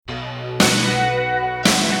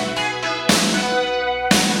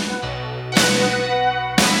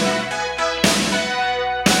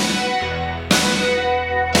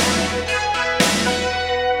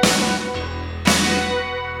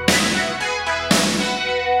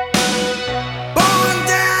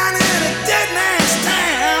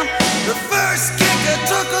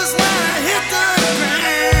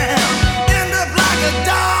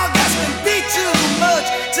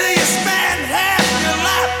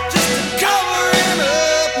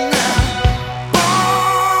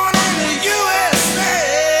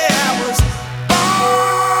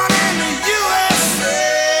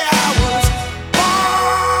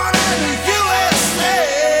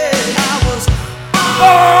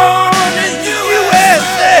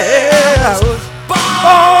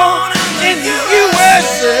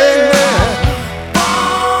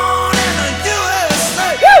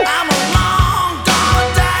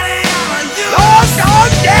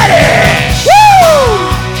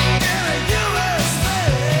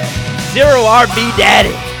RB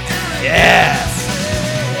Daddy. Yeah.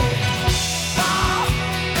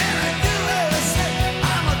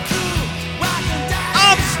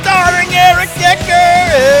 I'm starting Eric Decker.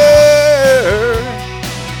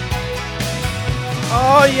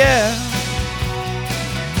 Oh, yeah.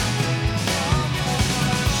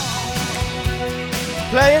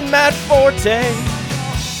 Playing Matt Forte.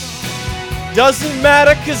 Doesn't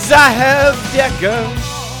matter cause I have Decker.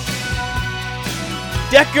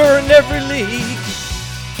 Decker in every league.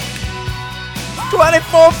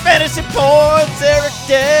 24 fantasy points, Eric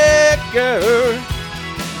Decker.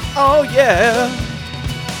 Oh yeah.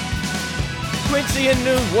 Quincy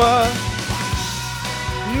Enunwa.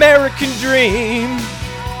 American Dream.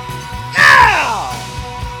 Yeah!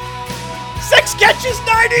 6 catches,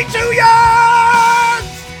 92 yards!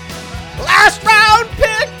 Last round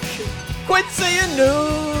pick, Quincy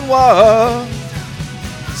Enunwa.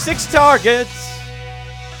 6 targets,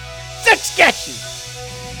 6 catches.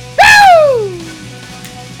 Woo!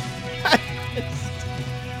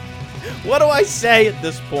 What do I say at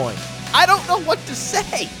this point? I don't know what to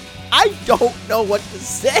say. I don't know what to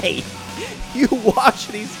say. You watch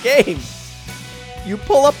these games. You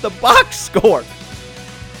pull up the box score.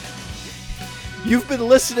 You've been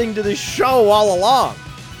listening to this show all along.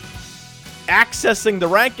 Accessing the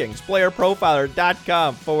rankings,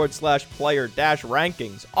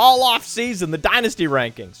 playerprofiler.com/player-rankings. All off season, the dynasty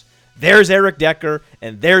rankings. There's Eric Decker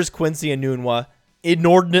and there's Quincy Enunwa,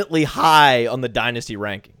 inordinately high on the dynasty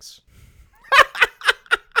rankings.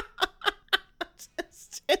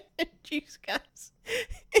 Jeez, guys.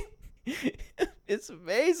 It's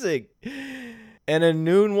amazing. And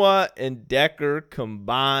Enunwa and Decker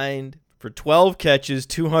combined for 12 catches,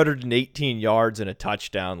 218 yards, and a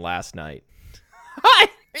touchdown last night. I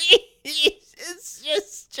mean,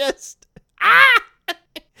 it's just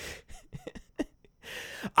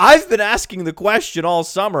I've been asking the question all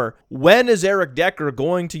summer, when is Eric Decker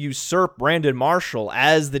going to usurp Brandon Marshall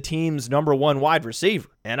as the team's #1 wide receiver?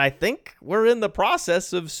 And I think we're in the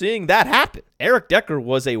process of seeing that happen. Eric Decker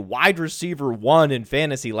was a wide receiver 1 in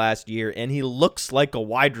fantasy last year, and he looks like a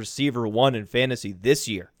wide receiver 1 in fantasy this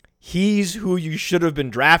year. He's who you should have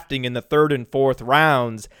been drafting in the 3rd and 4th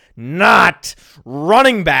rounds, not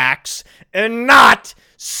running backs and not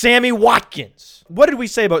Sammy Watkins. What did we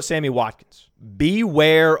say about Sammy Watkins?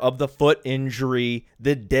 Beware of the foot injury,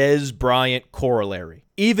 the Dez Bryant corollary.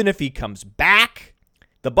 Even if he comes back,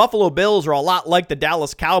 the Buffalo Bills are a lot like the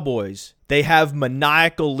Dallas Cowboys. They have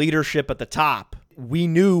maniacal leadership at the top. We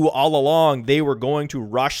knew all along they were going to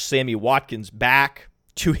rush Sammy Watkins back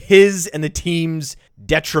to his and the team's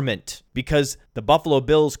detriment because the Buffalo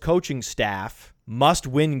Bills coaching staff must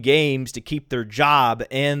win games to keep their job,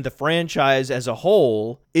 and the franchise as a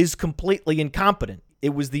whole is completely incompetent.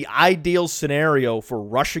 It was the ideal scenario for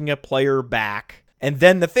rushing a player back, and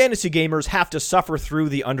then the fantasy gamers have to suffer through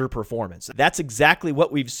the underperformance. That's exactly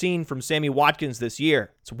what we've seen from Sammy Watkins this year.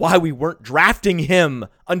 It's why we weren't drafting him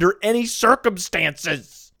under any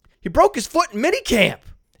circumstances. He broke his foot in minicamp.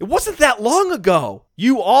 It wasn't that long ago.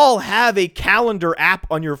 You all have a calendar app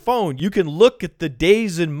on your phone. You can look at the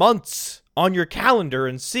days and months on your calendar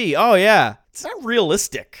and see, oh yeah, it's not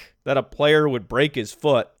realistic that a player would break his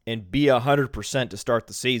foot and be 100% to start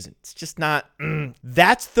the season. It's just not.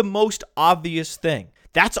 That's the most obvious thing.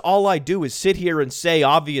 That's all I do is sit here and say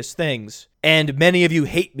obvious things, and many of you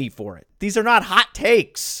hate me for it. These are not hot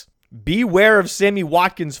takes. Beware of Sammy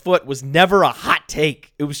Watkins' foot was never a hot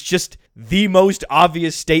take. It was just the most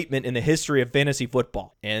obvious statement in the history of fantasy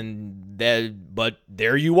football. But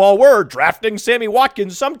there you all were, drafting Sammy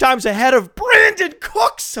Watkins sometimes ahead of Brandon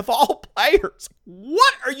Cooks of all players.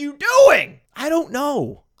 What are you doing? I don't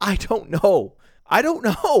know. I don't know. I don't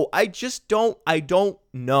know.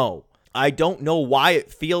 I don't know why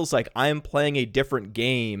it feels like I'm playing a different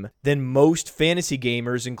game than most fantasy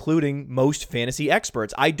gamers, including most fantasy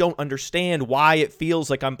experts. I don't understand why it feels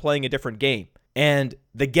like I'm playing a different game. And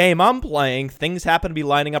the game I'm playing, things happen to be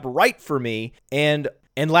lining up right for me. And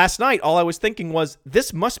last night, all I was thinking was,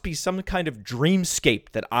 this must be some kind of dreamscape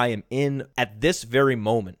that I am in at this very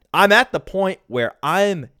moment. I'm at the point where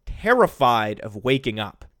I'm terrified of waking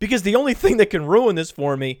up. Because the only thing that can ruin this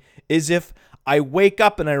for me is if I wake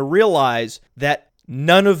up and I realize that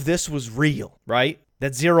none of this was real, right?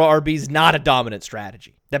 That zero RB is not a dominant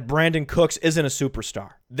strategy. That Brandon Cooks isn't a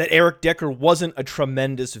superstar. That Eric Decker wasn't a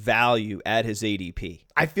tremendous value at his ADP.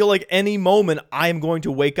 I feel like any moment I am going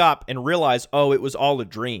to wake up and realize, oh, it was all a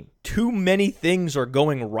dream. Too many things are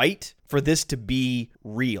going right for this to be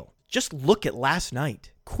real. Just look at last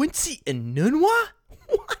night. Quincy Enunwa?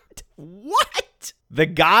 What? What? The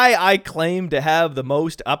guy I claim to have the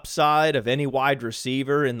most upside of any wide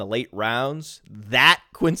receiver in the late rounds, that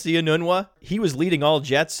Quincy Enunwa, he was leading all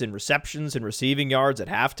Jets in receptions and receiving yards at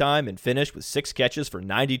halftime and finished with 6 catches for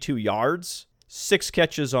 92 yards. 6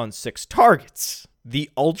 catches on 6 targets. The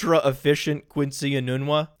ultra-efficient Quincy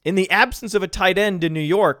Enunwa. In the absence of a tight end in New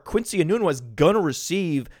York, Quincy Enunwa is going to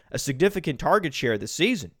receive a significant target share this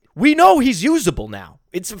season. We know he's usable now.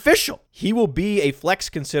 It's official. He will be a flex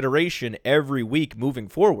consideration every week moving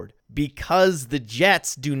forward because the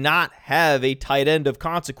Jets do not have a tight end of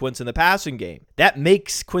consequence in the passing game. That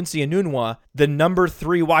makes Quincy Enunwa the number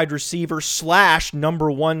 3 wide receiver /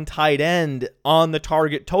 number 1 tight end on the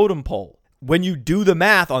target totem pole. When you do the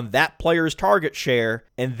math on that player's target share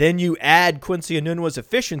and then you add Quincy Enunwa's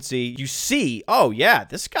efficiency, you see, oh yeah,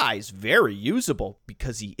 this guy's very usable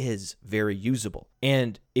because he is very usable.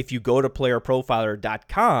 And if you go to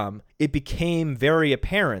playerprofiler.com, it became very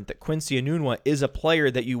apparent that Quincy Enunwa is a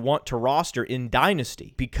player that you want to roster in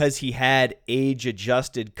Dynasty because he had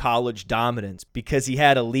age-adjusted college dominance, because he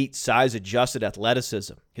had elite size-adjusted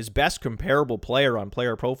athleticism. His best comparable player on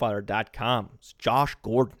playerprofiler.com is Josh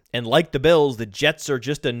Gordon. And like the Bills, the Jets are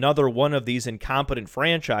just another one of these incompetent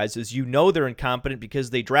franchises. You know they're incompetent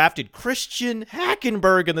because they drafted Christian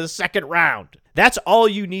Hackenberg in the 2nd round. That's all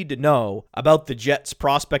you need to know about the Jets'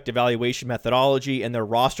 prospect evaluation methodology and their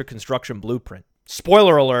roster construction blueprint.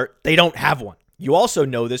 Spoiler alert, they don't have one. You also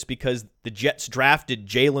know this because the Jets drafted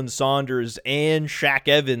Jalen Saunders and Shaq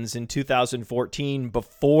Evans in 2014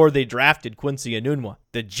 before they drafted Quincy Enunwa.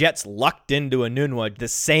 The Jets lucked into Enunwa the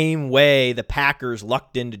same way the Packers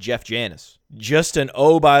lucked into Jeff Janis. Just an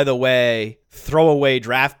by the way, throwaway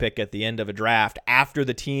draft pick at the end of a draft after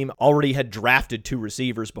the team already had drafted 2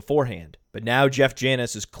 receivers beforehand. But now Jeff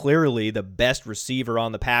Janis is clearly the best receiver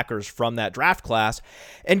on the Packers from that draft class,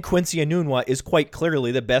 and Quincy Enunwa is quite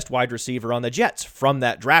clearly the best wide receiver on the Jets from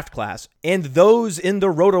that draft class. And those in the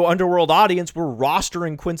Roto Underworld audience were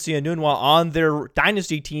rostering Quincy Enunwa on their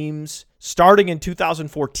dynasty teams starting in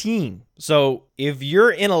 2014. So if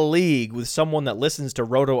you're in a league with someone that listens to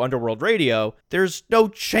Roto Underworld Radio, there's no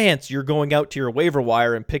chance you're going out to your waiver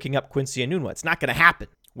wire and picking up Quincy Enunwa. It's not going to happen.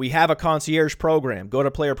 We have a concierge program. Go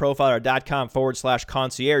to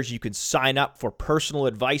playerprofiler.com/concierge. You can sign up for personal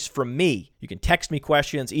advice from me. You can text me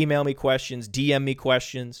questions, email me questions, DM me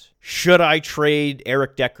questions. Should I trade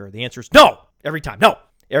Eric Decker? The answer is no. Every time. No.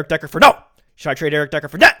 Eric Decker for no. Should I trade Eric Decker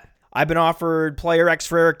for net? I've been offered player X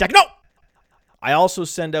for Eric Decker. No. I also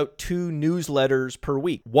send out 2 newsletters per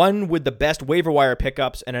week. One with the best waiver wire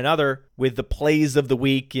pickups and another with the plays of the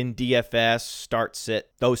week in DFS, start, sit,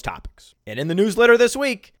 those topics. And in the newsletter this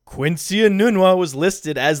week, Quincy Enunwa was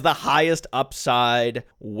listed as the highest upside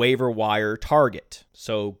waiver wire target.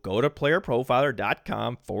 So go to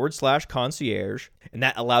playerprofiler.com/concierge, and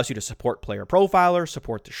that allows you to support Player Profiler,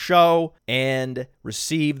 support the show, and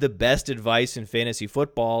receive the best advice in fantasy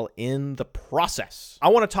football in the process. I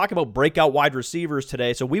want to talk about breakout wide receivers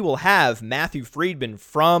today, so we will have Matthew Friedman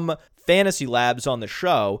from Fantasy Labs on the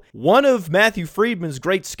show. One of Matthew Friedman's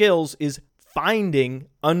great skills is finding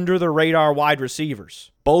under-the-radar wide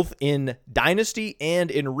receivers, both in Dynasty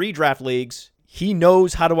and in redraft leagues. He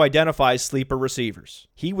knows how to identify sleeper receivers.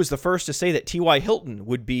 He was the first to say that T.Y. Hilton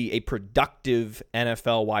would be a productive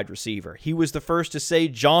NFL wide receiver. He was the first to say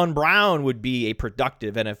John Brown would be a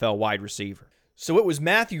productive NFL wide receiver. So it was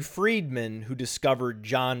Matthew Friedman who discovered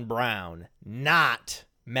John Brown, not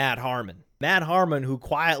Matt Harmon. Matt Harmon, who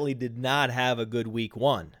quietly did not have a good week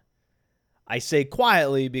 1. I say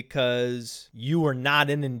quietly because you were not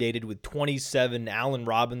inundated with 27 Allen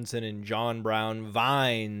Robinson and John Brown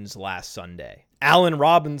vines last Sunday. Allen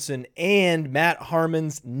Robinson and Matt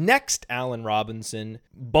Harmon's next Allen Robinson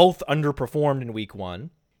both underperformed in week 1.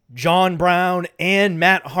 John Brown and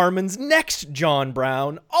Matt Harmon's next John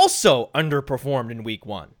Brown also underperformed in week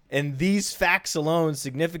 1. And these facts alone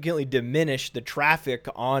significantly diminish the traffic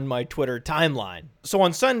on my Twitter timeline. So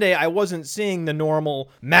on Sunday, I wasn't seeing the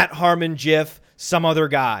normal Matt Harmon GIF, some other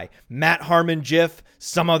guy. Matt Harmon GIF,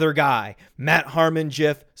 some other guy. Matt Harmon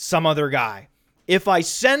GIF, some other guy. If I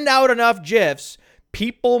send out enough GIFs,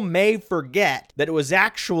 people may forget that it was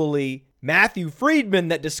actually Matthew Friedman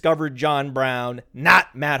that discovered John Brown,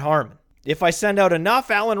 not Matt Harmon. If I send out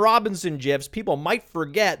enough Allen Robinson GIFs, people might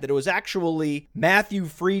forget that it was actually Matthew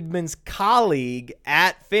Friedman's colleague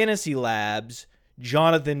at Fantasy Labs,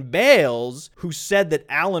 Jonathan Bales, who said that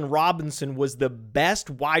Allen Robinson was the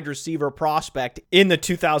best wide receiver prospect in the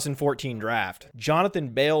 2014 draft. Jonathan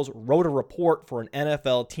Bales wrote a report for an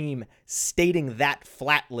NFL team stating that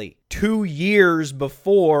flatly 2 years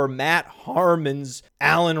before Matt Harmon's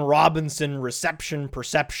Allen Robinson reception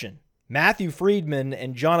perception. Matthew Friedman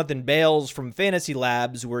and Jonathan Bales from Fantasy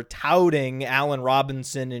Labs were touting Allen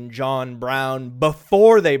Robinson and John Brown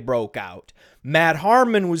before they broke out. Matt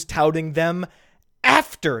Harmon was touting them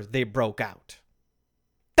after they broke out.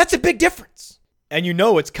 That's a big difference. And you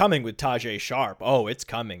know it's coming with Tajae Sharpe. Oh, it's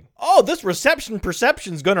coming. Oh, this reception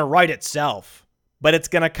perception's going to write itself. But it's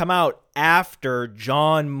going to come out after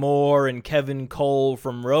John Moore and Kevin Cole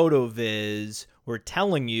from RotoViz were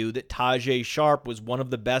telling you that Tajae Sharpe was one of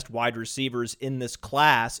the best wide receivers in this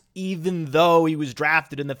class, even though he was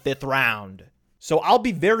drafted in the 5th round. So I'll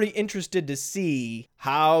be very interested to see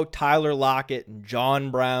how Tyler Lockett and John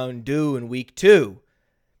Brown do in week 2.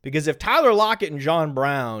 Because if Tyler Lockett and John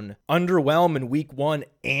Brown underwhelm in week 1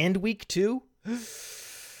 and week 2,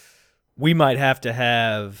 we might have to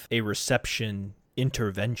have a reception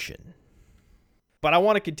intervention. But I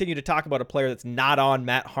want to continue to talk about a player that's not on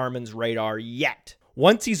Matt Harmon's radar yet.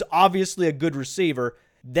 Once he's obviously a good receiver,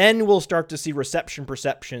 then we'll start to see reception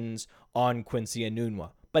perceptions on Quincy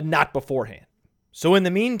Enunwa, but not beforehand. So in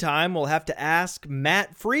the meantime, we'll have to ask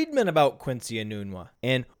Matt Friedman about Quincy Enunwa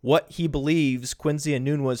and what he believes Quincy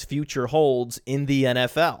Enunwa's future holds in the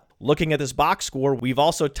NFL. Looking at this box score, we've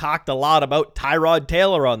also talked a lot about Tyrod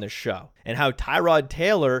Taylor on this show and how Tyrod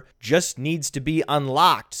Taylor just needs to be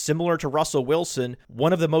unlocked, similar to Russell Wilson,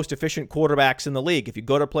 one of the most efficient quarterbacks in the league. If you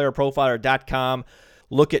go to playerprofiler.com,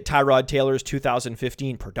 look at Tyrod Taylor's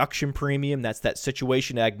 2015 production premium. That's that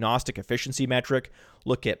situation agnostic efficiency metric.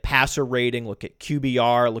 Look at passer rating, look at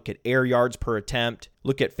QBR, look at air yards per attempt,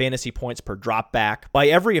 look at fantasy points per dropback. By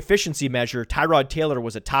every efficiency measure, Tyrod Taylor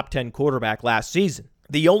was a top 10 quarterback last season.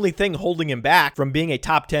 The only thing holding him back from being a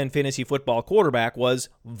top 10 fantasy football quarterback was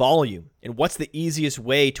volume. And what's the easiest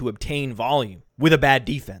way to obtain volume? With a bad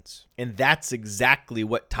defense. And that's exactly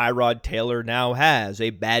what Tyrod Taylor now has, a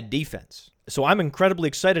bad defense. So I'm incredibly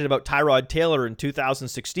excited about Tyrod Taylor in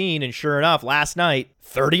 2016, and sure enough, last night,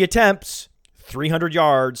 30 attempts, 300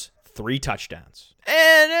 yards, 3 touchdowns.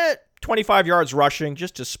 And 25 yards rushing,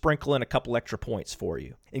 just to sprinkle in a couple extra points for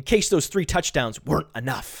you, in case those 3 touchdowns weren't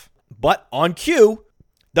enough. But on cue,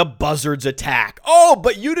 the Buzzards attack. Oh,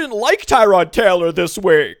 but you didn't like Tyrod Taylor this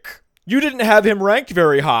week. You didn't have him ranked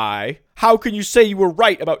very high. How can you say you were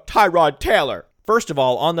right about Tyrod Taylor? First of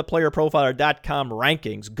all, on the playerprofiler.com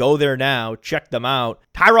rankings, go there now, check them out.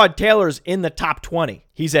 Tyrod Taylor's in the top 20.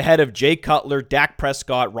 He's ahead of Jay Cutler, Dak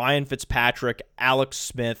Prescott, Ryan Fitzpatrick, Alex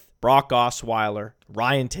Smith, Brock Osweiler,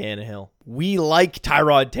 Ryan Tannehill. We like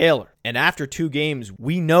Tyrod Taylor. And after 2 games,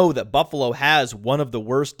 we know that Buffalo has one of the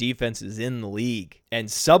worst defenses in the league. And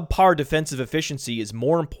subpar defensive efficiency is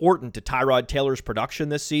more important to Tyrod Taylor's production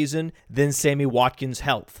this season than Sammy Watkins'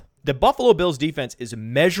 health. The Buffalo Bills defense is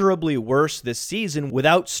measurably worse this season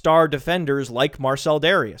without star defenders like Marcell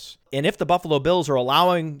Dareus. And if the Buffalo Bills are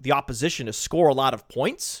allowing the opposition to score a lot of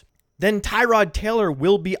points, then Tyrod Taylor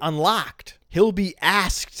will be unlocked. He'll be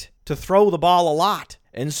asked to throw the ball a lot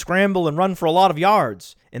and scramble and run for a lot of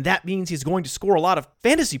yards. And that means he's going to score a lot of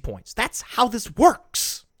fantasy points. That's how this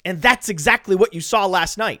works. And that's exactly what you saw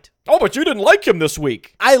last night. Oh, but you didn't like him this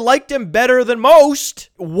week. I liked him better than most.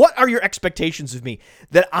 What are your expectations of me?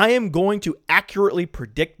 That I am going to accurately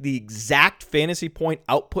predict the exact fantasy point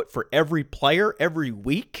output for every player every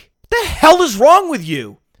week? What the hell is wrong with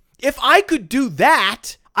you? If I could do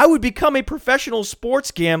that, I would become a professional sports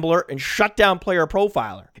gambler and shut down Player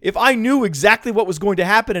Profiler. If I knew exactly what was going to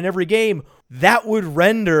happen in every game, that would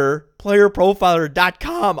render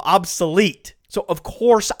playerprofiler.com obsolete. So, of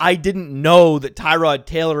course, I didn't know that Tyrod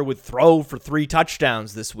Taylor would throw for 3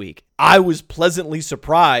 touchdowns this week. I was pleasantly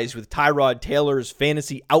surprised with Tyrod Taylor's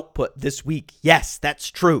fantasy output this week. Yes, that's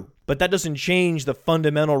true. But that doesn't change the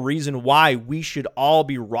fundamental reason why we should all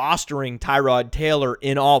be rostering Tyrod Taylor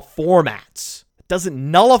in all formats. It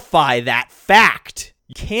doesn't nullify that fact.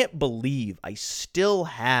 You can't believe I still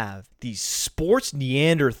have these sports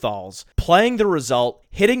Neanderthals playing the result,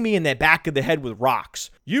 hitting me in the back of the head with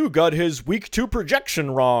rocks. You got his week 2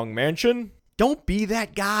 projection wrong, Manchin. Don't be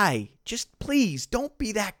that guy. Just please don't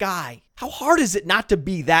be that guy. How hard is it not to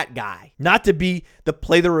be that guy? Not to be the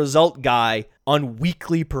play the result guy on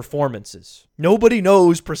weekly performances. Nobody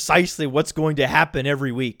knows precisely what's going to happen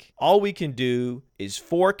every week. All we can do is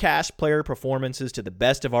forecast player performances to the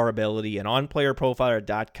best of our ability, and on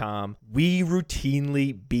playerprofiler.com, we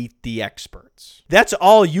routinely beat the experts. That's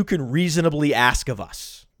all you can reasonably ask of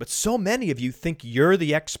us. But so many of you think you're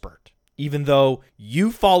the expert. Even though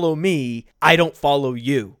you follow me, I don't follow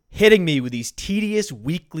you. Hitting me with these tedious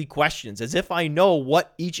weekly questions as if I know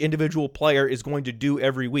what each individual player is going to do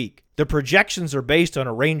every week. The projections are based on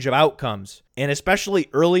a range of outcomes, and especially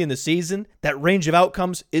early in the season, that range of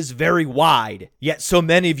outcomes is very wide. Yet so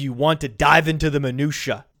many of you want to dive into the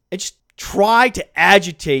minutia. And just try to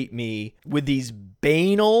agitate me with these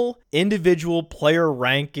banal individual player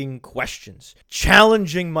ranking questions,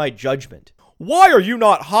 challenging my judgment. Why are you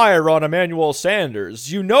not higher on Emmanuel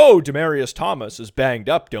Sanders? You know Demaryius Thomas is banged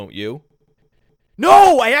up, don't you?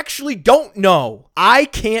 No, I actually don't know. I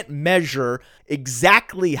can't measure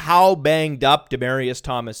exactly how banged up Demaryius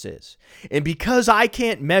Thomas is. And because I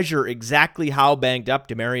can't measure exactly how banged up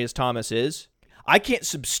Demaryius Thomas is, I can't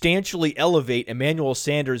substantially elevate Emmanuel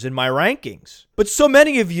Sanders in my rankings. But so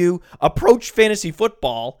many of you approach fantasy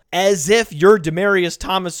football as if you're Demaryius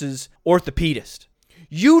Thomas's orthopedist.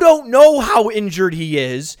 You don't know how injured he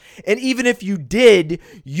is, and even if you did,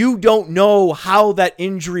 you don't know how that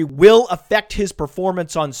injury will affect his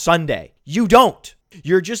performance on Sunday. You don't.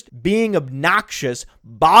 You're just being obnoxious,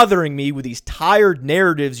 bothering me with these tired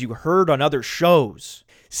narratives you heard on other shows.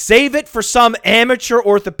 Save it for some amateur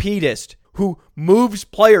orthopedist who moves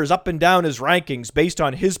players up and down his rankings based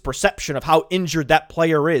on his perception of how injured that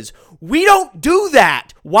player is. We don't do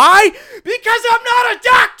that. Why? Because I'm not a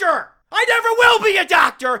doctor. I never will be a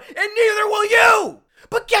doctor, and neither will you.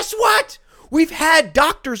 But guess what? We've had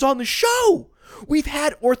doctors on the show. We've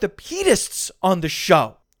had orthopedists on the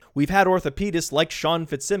show. We've had orthopedists like Sean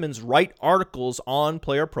Fitzsimmons write articles on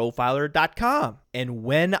playerprofiler.com. And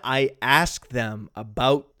when I ask them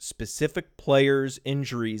about specific players'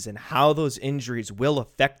 injuries and how those injuries will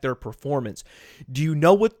affect their performance, do you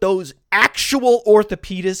know what those actual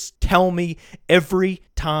orthopedists tell me every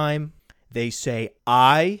time? They say,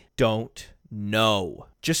 I don't know.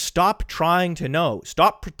 Just stop trying to know.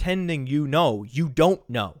 Stop pretending you know. You don't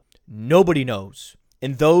know. Nobody knows.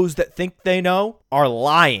 And those that think they know are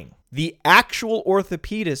lying. The actual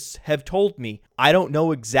orthopedists have told me I don't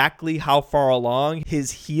know exactly how far along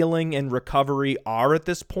his healing and recovery are at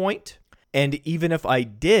this point. And even if I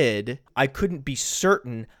did, I couldn't be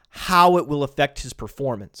certain how it will affect his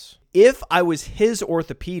performance. If I was his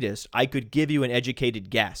orthopedist, I could give you an educated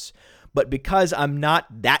guess. But because I'm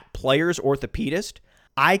not that player's orthopedist,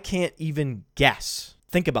 I can't even guess.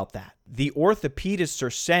 Think about that. The orthopedists are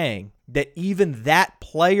saying that even that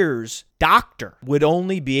player's doctor would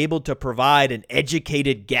only be able to provide an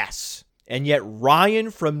educated guess. And yet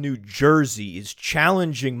Ryan from New Jersey is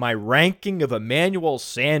challenging my ranking of Emmanuel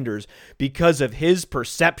Sanders because of his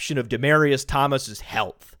perception of Demaryius Thomas's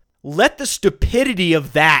health. Let the stupidity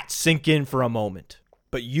of that sink in for a moment.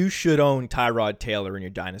 But you should own Tyrod Taylor in your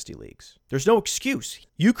dynasty leagues. There's no excuse.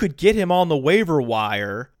 You could get him on the waiver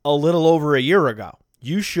wire a little over a year ago.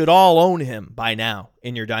 You should all own him by now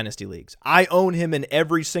in your dynasty leagues. I own him in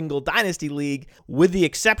every single dynasty league, with the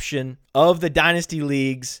exception of the dynasty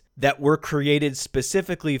leagues that were created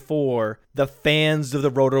specifically for the fans of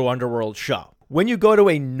the Roto Underworld show. When you go to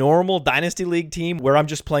a normal dynasty league team where I'm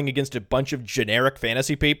just playing against a bunch of generic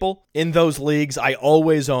fantasy people, in those leagues, I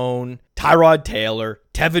always own Tyrod Taylor,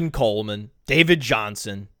 Tevin Coleman, David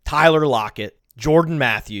Johnson, Tyler Lockett, Jordan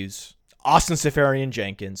Matthews, Austin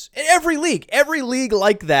Seferian-Jenkins. In every league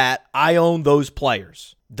like that, I own those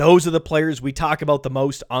players. Those are the players we talk about the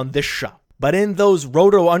most on this show. But in those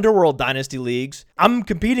Roto Underworld dynasty leagues, I'm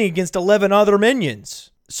competing against 11 other minions.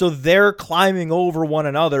 So they're climbing over one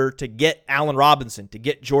another to get Allen Robinson, to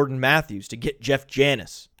get Jordan Matthews, to get Jeff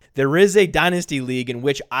Janis. There is a dynasty league in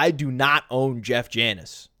which I do not own Jeff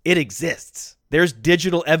Janis. It exists. There's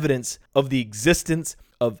digital evidence of the existence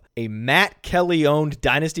of a Matt Kelly-owned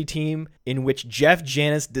dynasty team in which Jeff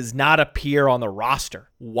Janis does not appear on the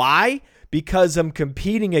roster. Why? Because I'm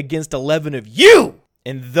competing against 11 of you.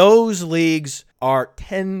 And those leagues are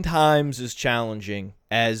 10 times as challenging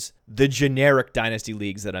as the generic dynasty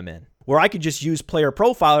leagues that I'm in, where I could just use Player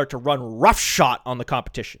Profiler to run roughshod on the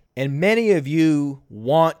competition. And many of you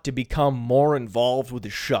want to become more involved with the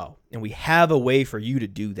show, and we have a way for you to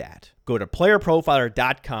do that. Go to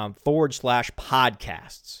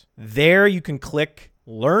playerprofiler.com/podcasts. There you can click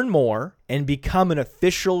learn more and become an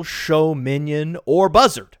official show minion or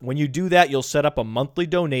buzzard. When you do that, you'll set up a monthly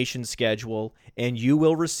donation schedule and you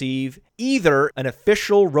will receive either an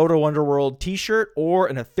official Roto Underworld t-shirt or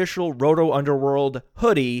an official Roto Underworld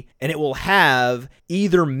hoodie, and it will have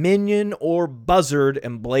either minion or buzzard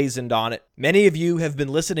emblazoned on it. Many of you have been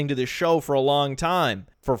listening to this show for a long time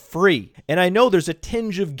for free, and I know there's a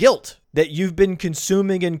tinge of guilt that you've been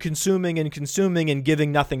consuming and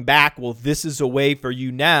giving nothing back. Well, this is a way for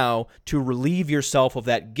you now to relieve yourself of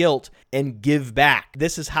that guilt and give back.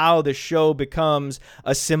 This is how the show becomes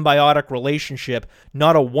a symbiotic relationship,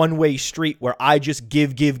 not a one-way street where I just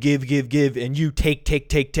give, and you take.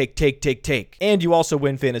 And you also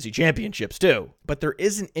win fantasy championships too. But there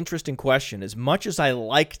is an interesting question. As much as I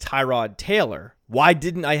like Tyrod Taylor, why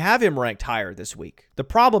didn't I have him ranked higher this week? The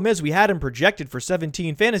problem is we had him projected for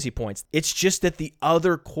 17 fantasy points. It's just that the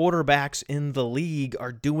other quarterbacks in the league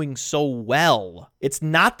are doing so well. It's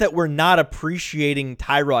not that we're not appreciating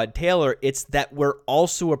Tyrod Taylor. It's that we're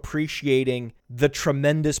also appreciating the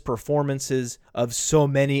tremendous performances of so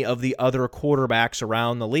many of the other quarterbacks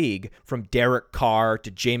around the league, from Derek Carr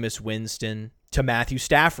to Jameis Winston to Matthew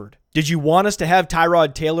Stafford. Did you want us to have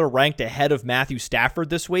Tyrod Taylor ranked ahead of Matthew Stafford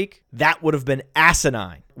this week? That would have been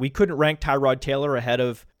asinine. We couldn't rank Tyrod Taylor ahead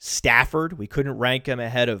of Stafford. We couldn't rank him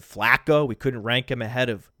ahead of Flacco. We couldn't rank him ahead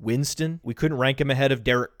of Winston. We couldn't rank him ahead of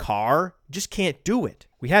Derek Carr. Just can't do it.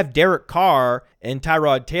 We have Derek Carr and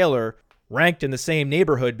Tyrod Taylor ranked in the same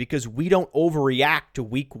neighborhood because we don't overreact to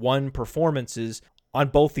week one performances on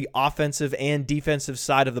both the offensive and defensive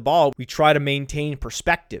side of the ball. We try to maintain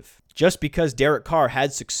perspective. Just because Derek Carr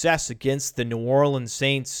had success against the New Orleans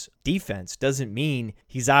Saints defense doesn't mean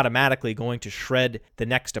he's automatically going to shred the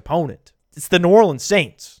next opponent. It's the New Orleans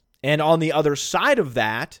Saints. And on the other side of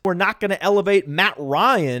that, we're not going to elevate Matt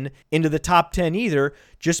Ryan into the top 10 either,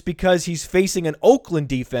 just because he's facing an Oakland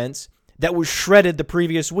defense that was shredded the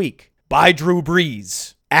previous week by Drew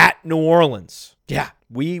Brees at New Orleans. Yeah,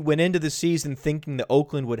 we went into the season thinking that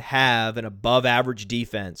Oakland would have an above-average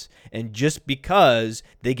defense, and just because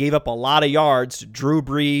they gave up a lot of yards to Drew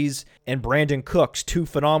Brees and Brandon Cooks, two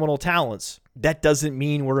phenomenal talents, that doesn't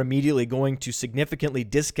mean we're immediately going to significantly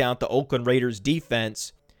discount the Oakland Raiders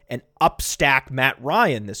defense and upstack Matt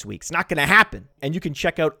Ryan this week. It's not going to happen. And you can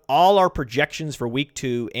check out all our projections for week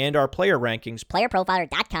 2 and our player rankings.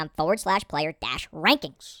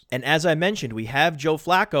 playerprofiler.com/player-rankings. And as I mentioned, we have Joe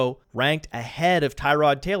Flacco ranked ahead of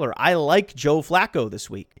Tyrod Taylor. I like Joe Flacco this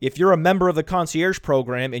week. If you're a member of the concierge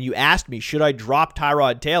program and you asked me, should I drop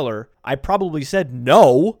Tyrod Taylor? I probably said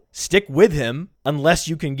no. Stick with him unless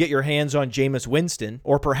you can get your hands on Jameis Winston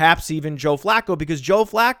or perhaps even Joe Flacco, because Joe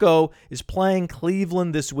Flacco is playing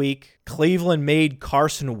Cleveland this week. Cleveland made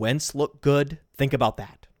Carson Wentz look good. Think about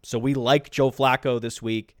that. So we like Joe Flacco this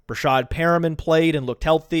week. Brashad Perriman played and looked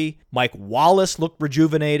healthy. Mike Wallace looked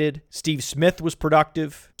rejuvenated. Steve Smith was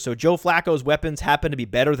productive. So Joe Flacco's weapons happen to be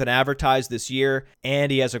better than advertised this year,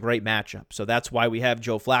 and he has a great matchup. So that's why we have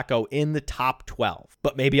Joe Flacco in the top 12.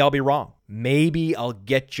 But maybe I'll be wrong. Maybe I'll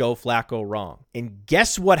get Joe Flacco wrong. And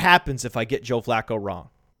guess what happens if I get Joe Flacco wrong?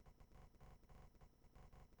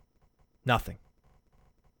 Nothing.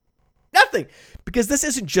 Nothing. Because this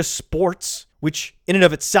isn't just sports, which in and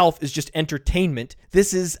of itself is just entertainment.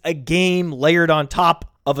 This is a game layered on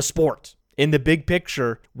top of a sport. In the big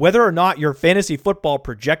picture, whether or not your fantasy football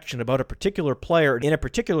projection about a particular player in a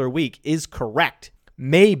particular week is correct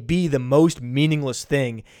may be the most meaningless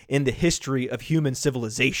thing in the history of human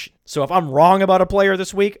civilization. So if I'm wrong about a player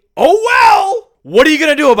this week, oh well! What are you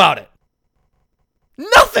going to do about it?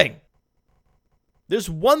 Nothing! There's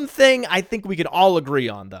one thing I think we can all agree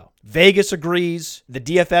on, though. Vegas agrees. The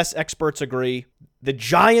DFS experts agree. The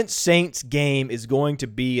Giants-Saints game is going to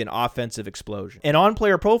be an offensive explosion. And on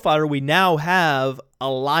Player Profiler, we now have a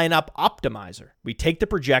lineup optimizer. We take the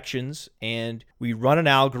projections and we run an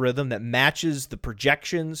algorithm that matches the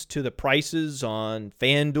projections to the prices on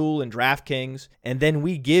FanDuel and DraftKings, and then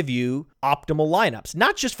we give you optimal lineups.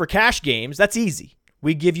 Not just for cash games. That's easy.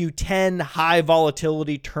 We give you 10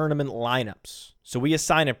 high-volatility tournament lineups. So we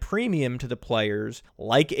assign a premium to the players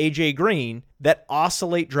like AJ Green that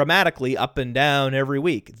oscillate dramatically up and down every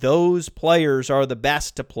week. Those players are the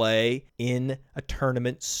best to play in a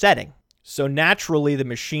tournament setting. So naturally, the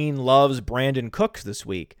machine loves Brandon Cooks this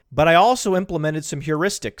week. But I also implemented some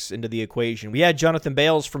heuristics into the equation. We had Jonathan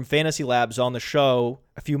Bales from Fantasy Labs on the show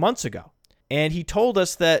a few months ago. And he told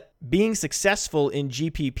us that being successful in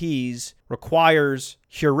GPPs requires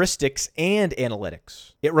heuristics and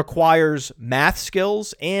analytics. It requires math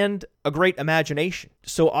skills and a great imagination.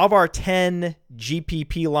 So of our 10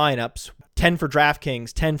 GPP lineups, 10 for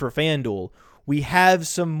DraftKings, 10 for FanDuel, we have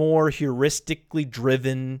some more heuristically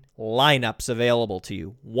driven lineups available to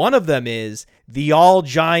you. One of them is the all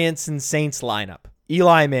Giants and Saints lineup.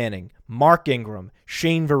 Eli Manning, Mark Ingram,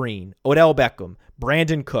 Shane Vereen, Odell Beckham,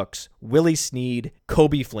 Brandon Cooks, Willie Snead,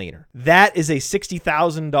 Coby Fleener. That is a $60,000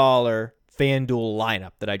 FanDuel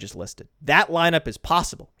lineup that I just listed. That lineup is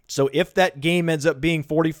possible. So if that game ends up being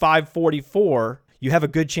 45-44, you have a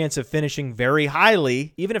good chance of finishing very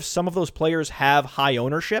highly, even if some of those players have high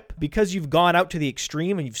ownership. Because you've gone out to the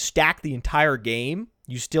extreme and you've stacked the entire game,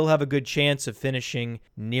 you still have a good chance of finishing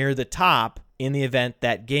near the top in the event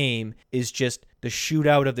that game is just the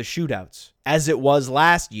shootout of the shootouts. As it was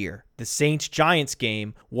last year, the Saints-Giants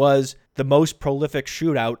game was the most prolific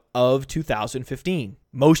shootout of 2015.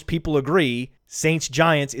 Most people agree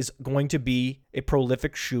Saints-Giants is going to be a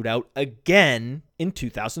prolific shootout again in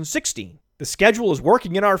 2016. The schedule is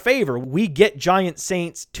working in our favor. We get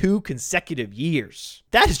Giants-Saints 2 consecutive years.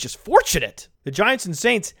 That is just fortunate. The Giants and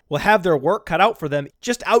Saints will have their work cut out for them,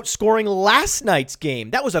 just outscoring last night's game.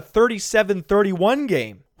 That was a 37-31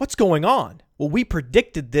 game. What's going on? Well, we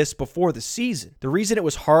predicted this before the season. The reason it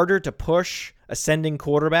was harder to push ascending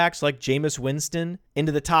quarterbacks like Jameis Winston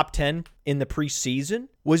into the top 10 in the preseason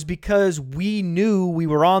was because we knew we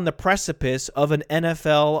were on the precipice of an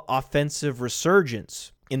NFL offensive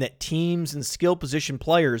resurgence, in that teams and skill position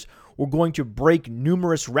players were going to break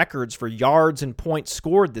numerous records for yards and points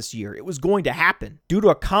scored this year. It was going to happen due to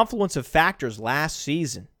a confluence of factors last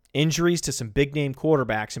season. Injuries to some big-name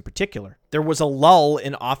quarterbacks in particular. There was a lull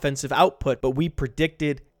in offensive output, but we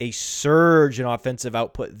predicted a surge in offensive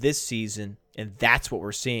output this season, and that's what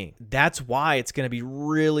we're seeing. That's why it's going to be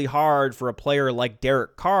really hard for a player like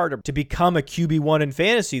Derek Carr to become a QB1 in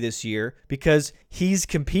fantasy this year, because he's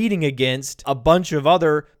competing against a bunch of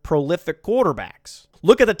other prolific quarterbacks.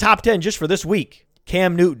 Look at the top 10 just for this week.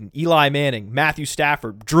 Cam Newton, Eli Manning, Matthew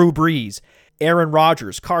Stafford, Drew Brees, Aaron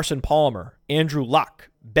Rodgers, Carson Palmer, Andrew Luck,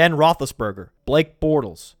 Ben Roethlisberger, Blake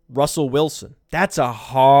Bortles, Russell Wilson. That's a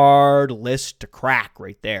hard list to crack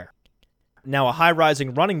right there. Now, a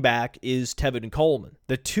high-rising running back is Tevin Coleman.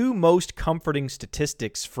 The two most comforting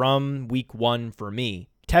statistics from week 1 for me,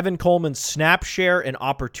 Tevin Coleman's snap share and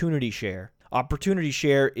opportunity share. Opportunity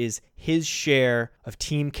share is his share of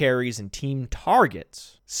team carries and team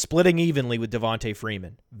targets, splitting evenly with Devonta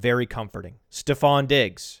Freeman. Very comforting. Stephon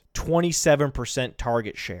Diggs, 27%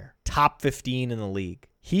 target share, top 15 in the league.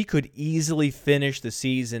 He could easily finish the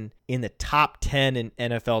season in the top 10 in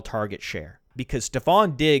NFL target share, because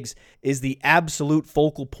Stephon Diggs is the absolute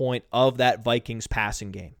focal point of that Vikings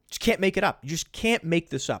passing game. Just can't make it up. You just can't make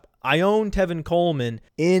this up. I own Tevin Coleman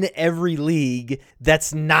in every league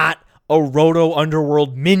that's not a Roto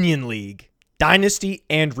Underworld Minion League, Dynasty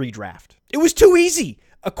and Redraft. It was too easy.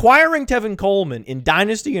 Acquiring Tevin Coleman in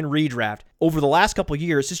Dynasty and Redraft over the last couple of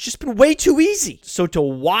years has just been way too easy. So to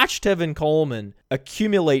watch Tevin Coleman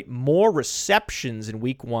accumulate more receptions in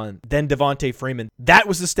week 1 than Devonta Freeman, that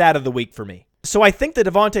was the stat of the week for me. So I think the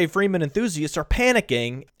Devonta Freeman enthusiasts are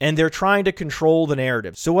panicking, and they're trying to control the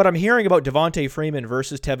narrative. So what I'm hearing about Devonta Freeman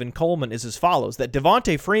versus Tevin Coleman is as follows, that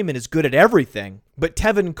Devonta Freeman is good at everything, but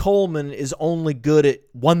Tevin Coleman is only good at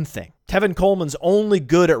one thing. Tevin Coleman's only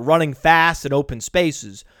good at running fast in open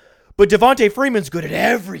spaces, but Devonta Freeman's good at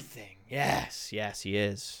everything. Yes, he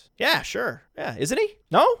is. Yeah, sure. Yeah, isn't he?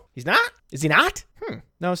 No? He's not? Is he not?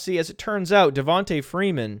 No, see, as it turns out, Devonta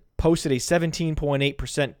Freeman posted a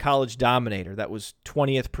 17.8% college dominator. That was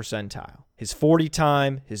 20th percentile. His 40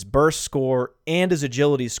 time, his burst score, and his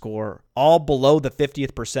agility score, all below the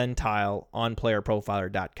 50th percentile on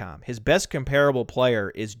playerprofiler.com. His best comparable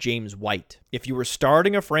player is James White. If you were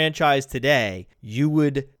starting a franchise today, you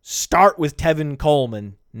would start with Tevin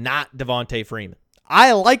Coleman, not Devonta Freeman.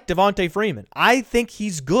 I like Devonta Freeman. I think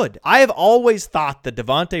he's good. I have always thought that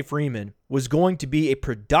Devonta Freeman was going to be a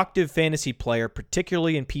productive fantasy player,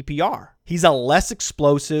 particularly in PPR. He's a less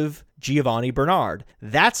explosive Giovanni Bernard.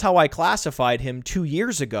 That's how I classified him 2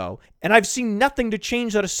 years ago, and I've seen nothing to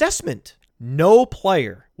change that assessment. No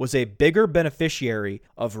player was a bigger beneficiary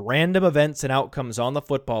of random events and outcomes on the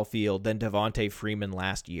football field than Devonta Freeman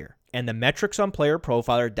last year. And the metrics on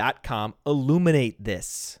playerprofiler.com illuminate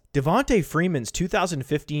this. Devonta Freeman's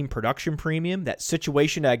 2015 production premium, that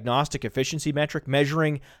situation agnostic efficiency metric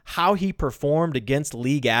measuring how he performed against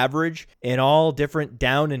league average in all different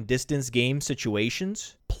down and distance game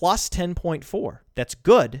situations, plus 10.4. That's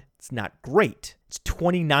good. It's not great. It's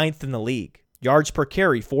 29th in the league. Yards per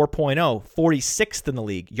carry, 4.0, 46th in the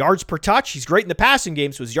league. Yards per touch, he's great in the passing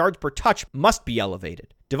game, so his yards per touch must be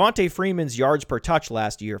elevated. Devonta Freeman's yards per touch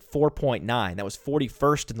last year, 4.9. That was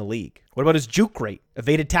 41st in the league. What about his juke rate?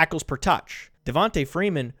 Evaded tackles per touch. Devonta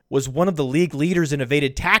Freeman was one of the league leaders in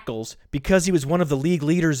evaded tackles because he was one of the league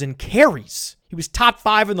leaders in carries. He was top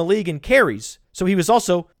 5 in the league in carries, so he was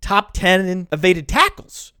also top 10 in evaded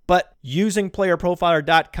tackles. But using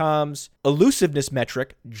playerprofiler.com's elusiveness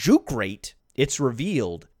metric, juke rate, it's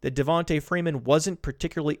revealed that Devonta Freeman wasn't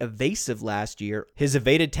particularly evasive last year. His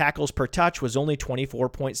evaded tackles per touch was only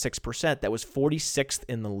 24.6%. That was 46th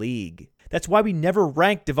in the league. That's why we never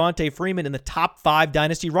ranked Devonta Freeman in the top 5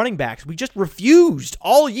 dynasty running backs. We just refused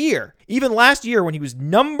all year. Even last year when he was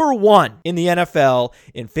number 1 in the NFL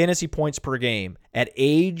in fantasy points per game at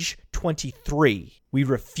age 23. We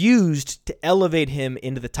refused to elevate him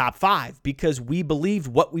into the top 5 because we believed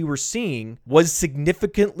what we were seeing was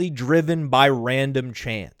significantly driven by random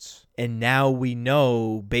chance. And now we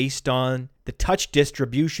know, based on the touch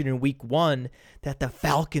distribution in week 1, that the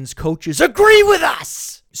Falcons coaches agree with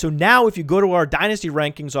us. So now if you go to our dynasty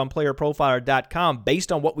rankings on playerprofiler.com,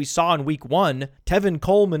 based on what we saw in week 1, Tevin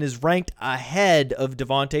Coleman is ranked ahead of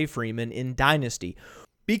Devonta Freeman in dynasty.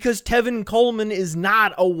 Because Tevin Coleman is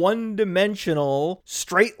not a one-dimensional,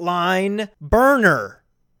 straight-line burner.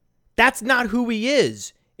 That's not who he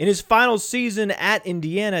is. In his final season at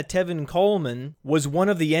Indiana, Tevin Coleman was one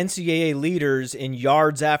of the NCAA leaders in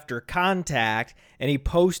yards after contact, and he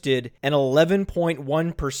posted an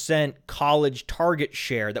 11.1% college target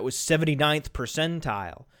share. That was 79th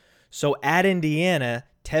percentile. So at Indiana,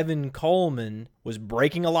 Tevin Coleman was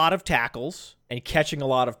breaking a lot of tackles and catching a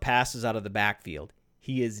lot of passes out of the backfield.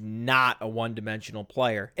 He is not a one-dimensional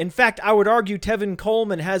player. In fact, I would argue Tevin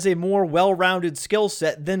Coleman has a more well-rounded skill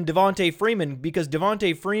set than Devonta Freeman, because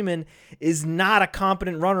Devonta Freeman is not a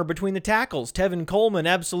competent runner between the tackles. Tevin Coleman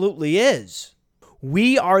absolutely is.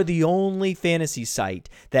 We are the only fantasy site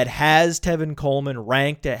that has Tevin Coleman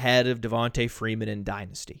ranked ahead of Devonta Freeman in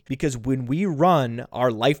Dynasty. Because when we run our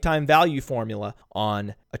lifetime value formula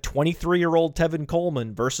on a 23-year-old Tevin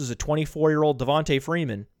Coleman versus a 24-year-old Devonta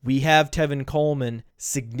Freeman, we have Tevin Coleman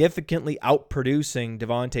significantly outproducing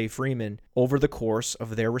Devonta Freeman over the course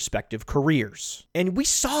of their respective careers. And we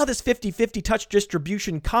saw this 50-50 touch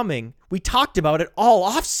distribution coming. We talked about it all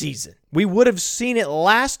offseason. We would have seen it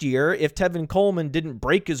last year if Tevin Coleman didn't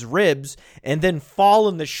break his ribs and then fall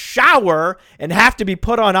in the shower and have to be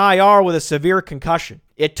put on IR with a severe concussion.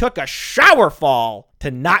 It took a shower fall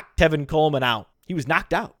to knock Tevin Coleman out. He was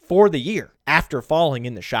knocked out for the year after falling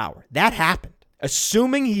in the shower. That happened.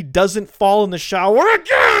 Assuming he doesn't fall in the shower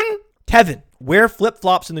again, Tevin, wear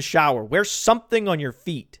flip-flops in the shower. Wear something on your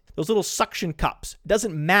feet. Those little suction cups. It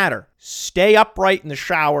doesn't matter. Stay upright in the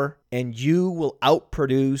shower, and you will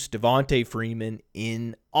outproduce Devonta Freeman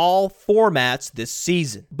in all formats this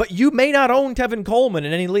season. But you may not own Tevin Coleman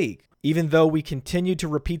in any league, even though we continue to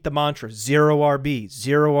repeat the mantra, 0 RB,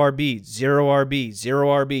 0 RB, 0 RB, 0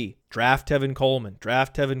 RB. Draft Tevin Coleman,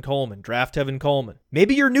 draft Tevin Coleman, draft Tevin Coleman.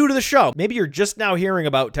 Maybe you're new to the show. Maybe you're just now hearing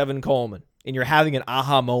about Tevin Coleman, and you're having an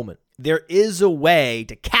aha moment. There is a way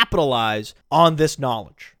to capitalize on this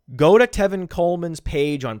knowledge. Go to Tevin Coleman's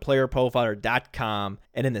page on playerprofiler.com,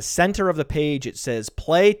 and in the center of the page, it says,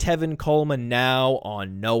 play Tevin Coleman now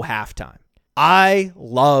on No Halftime. I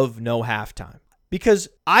love No Halftime because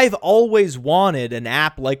I've always wanted an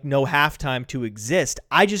app like No Halftime to exist.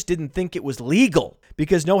 I just didn't think it was legal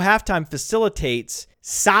because No Halftime facilitates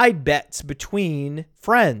side bets between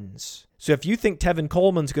friends. So if you think Tevin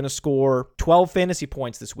Coleman's going to score 12 fantasy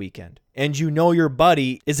points this weekend, and you know your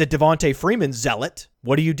buddy is a Devonta Freeman zealot,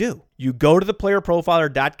 what do? You go to the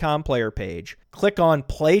playerprofiler.com player page, click on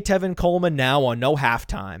Play Tevin Coleman Now on No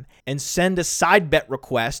Halftime, and send a side bet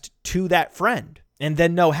request to that friend. And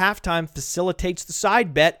then No Halftime facilitates the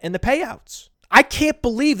side bet and the payouts. I can't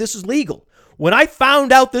believe this is legal. When I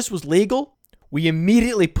found out this was legal, we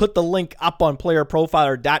immediately put the link up on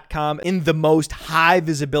playerprofiler.com in the most high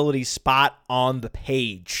visibility spot on the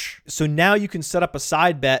page. So now you can set up a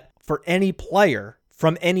side bet for any player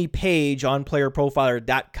from any page on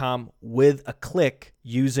playerprofiler.com with a click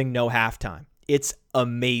using No Halftime. It's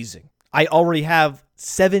amazing. I already have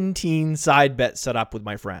 17 side bets set up with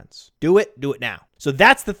my friends. Do it now. So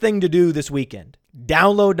that's the thing to do this weekend.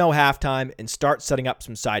 Download No Halftime and start setting up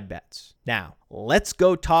some side bets. Now, let's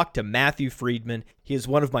go talk to Matthew Freedman. He is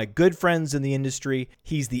one of my good friends in the industry.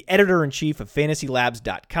 He's the editor-in-chief of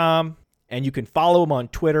FantasyLabs.com, and you can follow him on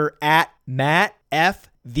Twitter at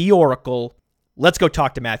MattFTheOracle. Let's go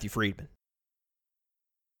talk to Matthew Freedman.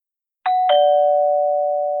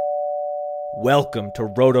 Welcome to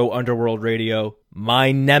Roto Underworld Radio,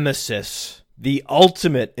 my nemesis, the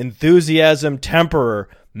ultimate enthusiasm temperer,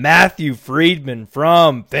 Matthew Freedman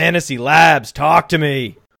from Fantasy Labs. Talk to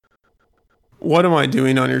me. What am I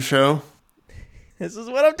doing on your show? This is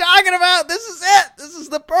what I'm talking about. This is it. This is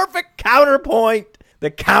the perfect counterpoint,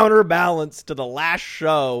 the counterbalance to the last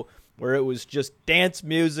show where it was just dance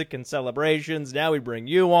music and celebrations. Now we bring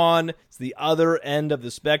you on. It's the other end of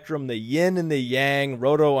the spectrum, the yin and the yang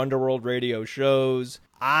Roto Underworld Radio shows.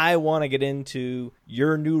 I want to get into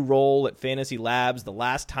your new role at Fantasy Labs. The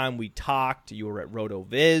last time we talked, you were at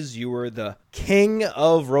RotoViz. You were the king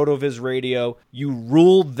of RotoViz Radio. You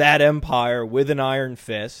ruled that empire with an iron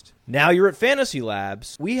fist. Now you're at Fantasy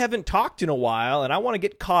Labs. We haven't talked in a while, and I want to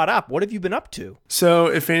get caught up. What have you been up to?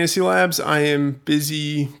 So at Fantasy Labs, I am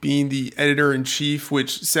busy being the editor-in-chief,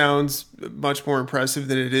 which sounds much more impressive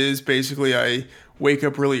than it is. Basically, I wake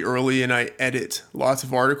up really early and I edit lots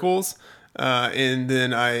of articles. And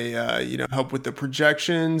then I help with the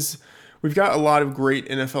projections. we've got a lot of great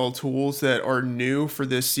NFL tools that are new for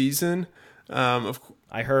this season.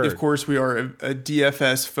 I heard. Of course, we are a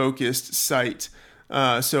DFS-focused site.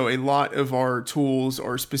 So a lot of our tools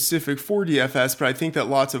are specific for DFS, but I think that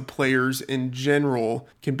lots of players in general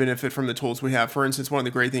can benefit from the tools we have. For instance, one of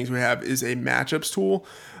the great things we have is a matchups tool.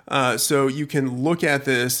 So you can look at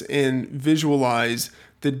this and visualize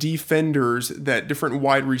the defenders that different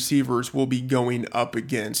wide receivers will be going up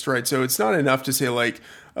against, right? So it's not enough to say like,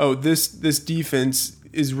 oh, this defense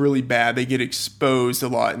is really bad. They get exposed a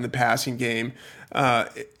lot in the passing game.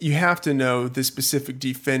 You have to know the specific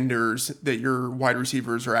defenders that your wide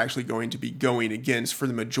receivers are actually going to be going against for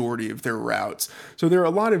the majority of their routes. So there are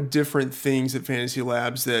a lot of different things at Fantasy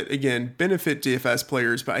Labs that, again, benefit DFS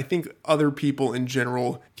players, but I think other people in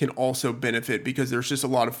general can also benefit because there's just a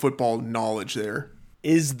lot of football knowledge there.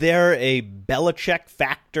 Is there a Belichick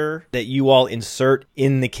factor that you all insert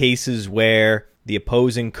in the cases where the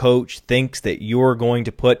opposing coach thinks that you're going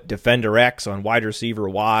to put defender X on wide receiver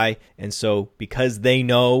Y, and so because they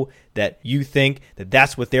know that you think that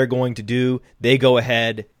that's what they're going to do, they go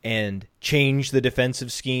ahead and change the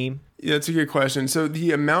defensive scheme? Yeah, that's a good question. So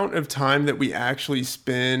the amount of time that we actually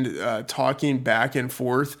spend talking back and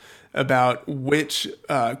forth about which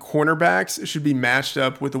cornerbacks should be matched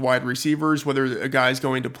up with the wide receivers, whether a guy's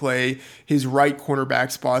going to play his right cornerback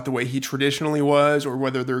spot the way he traditionally was, or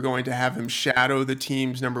whether they're going to have him shadow the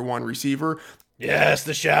team's number one receiver. Yes,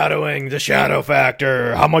 the shadowing, the shadow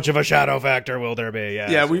factor. How much of a shadow factor will there be? Yes.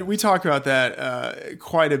 Yeah, we talk about that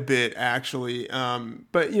quite a bit, actually.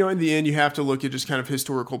 But, in the end, you have to look at just kind of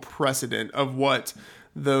historical precedent of what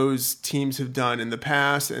those teams have done in the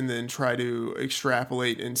past and then try to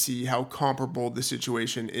extrapolate and see how comparable the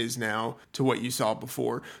situation is now to what you saw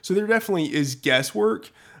before. So there definitely is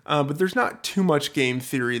guesswork, but there's not too much game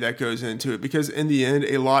theory that goes into it because in the end,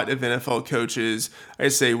 a lot of NFL coaches, I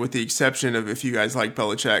say with the exception of if you guys like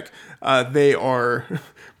Belichick, they are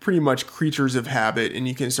pretty much creatures of habit and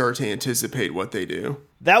you can start to anticipate what they do.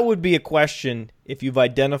 That would be a question if you've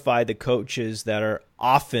identified the coaches that are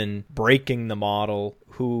often breaking the model,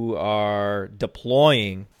 who are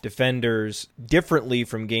deploying defenders differently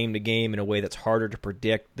from game to game in a way that's harder to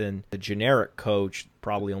predict than the generic coach,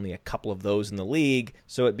 probably only a couple of those in the league,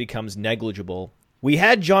 so it becomes negligible. We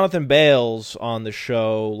had Jonathan Bales on the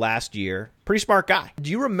show last year. Pretty smart guy.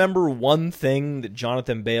 Do you remember one thing that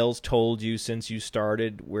Jonathan Bales told you since you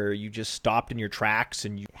started where you just stopped in your tracks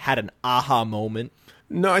and you had an aha moment?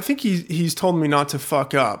 No, I think he's told me not to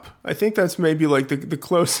fuck up. I think that's maybe like the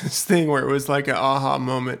closest thing where it was like an aha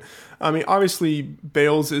moment. I mean, obviously,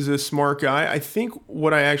 Bales is a smart guy. I think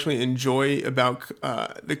what I actually enjoy about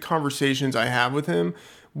the conversations I have with him,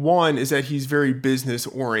 one is that he's very business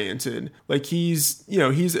oriented. Like he's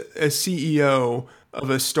a CEO of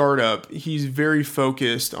a startup. He's very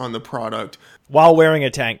focused on the product. While wearing a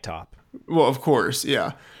tank top. Well, of course,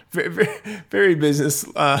 yeah. Very, very business,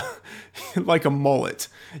 like a mullet,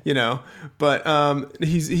 but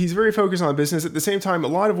he's very focused on business. At the same time, a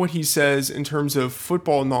lot of what he says in terms of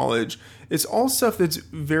football knowledge, it's all stuff that's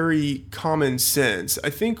very common sense. I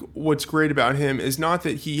think what's great about him is not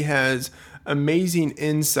that he has amazing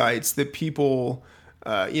insights that people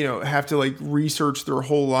have to like research their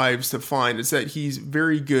whole lives to find. It's that he's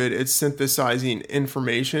very good at synthesizing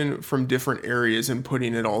information from different areas and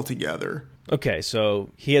putting it all together. Okay, so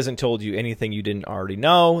he hasn't told you anything you didn't already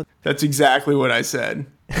know. That's exactly what I said.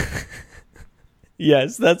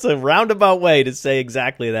 Yes, that's a roundabout way to say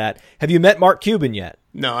exactly that. Have you met Mark Cuban yet?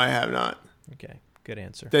 No, I have not. Okay, good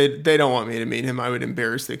answer. They don't want me to meet him. I would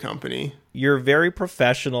embarrass the company. You're very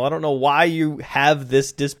professional. I don't know why you have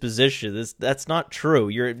this disposition. That's not true.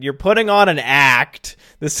 You're putting on an act.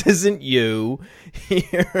 This isn't you.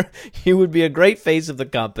 You would be a great face of the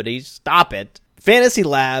company. Stop it. Fantasy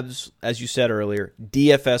Labs, as you said earlier,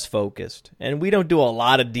 DFS focused. And we don't do a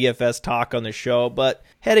lot of DFS talk on the show, but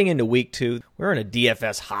heading into week 2, we're in a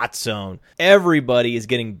DFS hot zone. Everybody is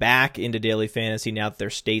getting back into daily fantasy now that their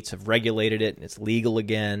states have regulated it and it's legal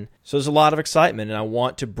again. So there's a lot of excitement, and I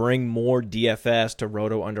want to bring more DFS to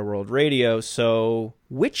Roto Underworld Radio. So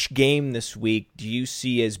which game this week do you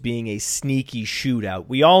see as being a sneaky shootout?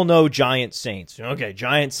 We all know Giants Saints. Okay,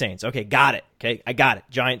 Giants Saints. Okay, got it. Okay, I got it.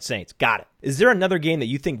 Giants Saints. Got it. Is there another game that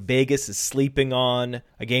you think Vegas is sleeping on?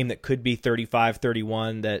 A game that could be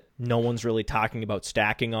 35-31 that no one's really talking about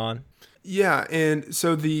stacking on? Yeah, and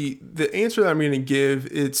so the answer that I'm going to give,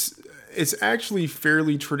 it's actually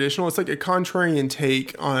fairly traditional. It's like a contrarian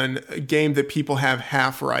take on a game that people have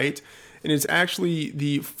half right, and it's actually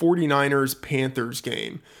the 49ers-Panthers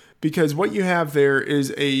game. Because what you have there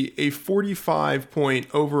is a 45-point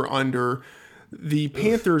over-under. The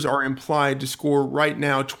Panthers are implied to score right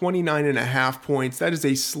now 29.5 points. That is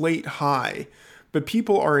a slate high. But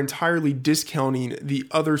people are entirely discounting the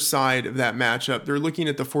other side of that matchup. They're looking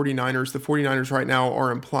at the 49ers. The 49ers right now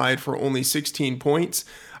are implied for only 16 points.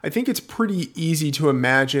 I think it's pretty easy to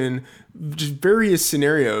imagine just various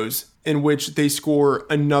scenarios in which they score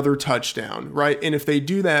another touchdown, right? And if they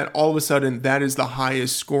do that, all of a sudden, that is the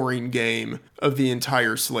highest scoring game of the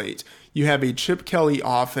entire slate. You have a Chip Kelly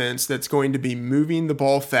offense that's going to be moving the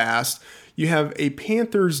ball fast. You have a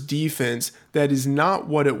Panthers defense that is not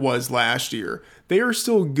what it was last year. They are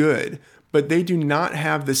still good, but they do not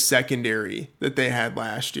have the secondary that they had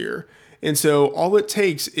last year. And so all it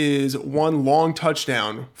takes is one long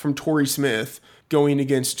touchdown from Torrey Smith going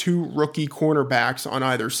against two rookie cornerbacks on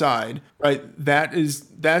either side, right?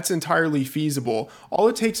 That's entirely feasible. All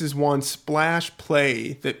it takes is one splash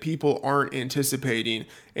play that people aren't anticipating,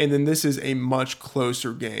 and then this is a much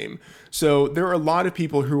closer game. So there are a lot of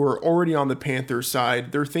people who are already on the Panthers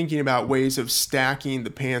side. They're thinking about ways of stacking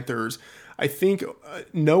the Panthers. I think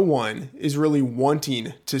no one is really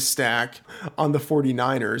wanting to stack on the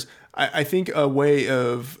 49ers. I think a way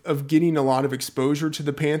of getting a lot of exposure to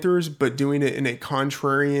the Panthers, but doing it in a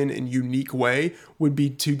contrarian and unique way, would be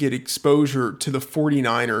to get exposure to the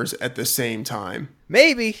 49ers at the same time.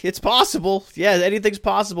 Maybe. It's possible. Yeah, anything's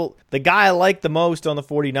possible. The guy I like the most on the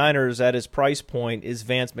 49ers at his price point is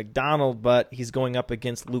Vance McDonald, but he's going up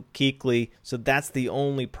against Luke Kuechly, so that's the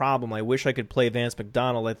only problem. I wish I could play Vance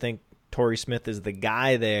McDonald. I think Torrey Smith is the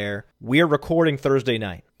guy there. We're recording Thursday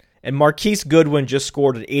night, and Marquise Goodwin just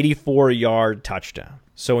scored an 84-yard touchdown.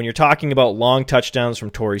 So when you're talking about long touchdowns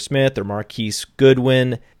from Torrey Smith or Marquise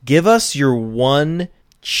Goodwin, give us your one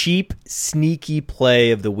cheap, sneaky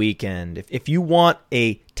play of the weekend. If you want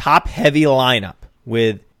a top-heavy lineup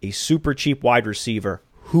with a super cheap wide receiver,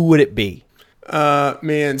 who would it be?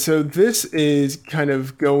 Man, so this is kind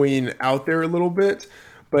of going out there a little bit,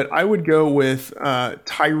 but I would go with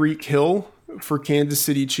Tyreek Hill for Kansas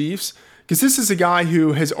City Chiefs, because this is a guy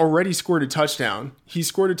who has already scored a touchdown. He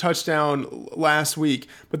scored a touchdown last week,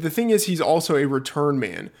 but the thing is he's also a return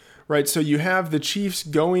man, right? So you have the Chiefs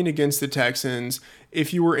going against the Texans.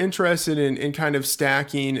 If you were interested in kind of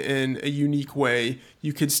stacking in a unique way,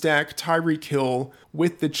 you could stack Tyreek Hill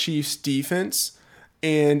with the Chiefs defense.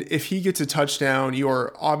 And if he gets a touchdown, you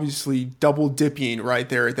are obviously double dipping right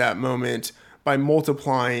there at that moment by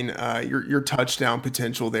multiplying your touchdown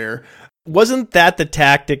potential there. Wasn't that the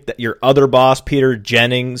tactic that your other boss, Peter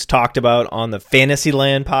Jennings, talked about on the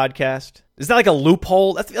Fantasyland podcast? Is that like a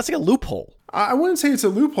loophole? That's like a loophole. I wouldn't say it's a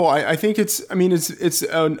loophole. I think it's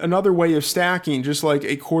another way of stacking, just like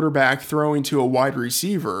a quarterback throwing to a wide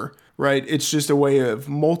receiver, right? It's just a way of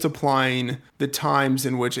multiplying the times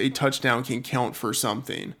in which a touchdown can count for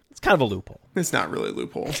something. It's kind of a loophole. It's not really a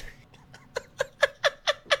loophole.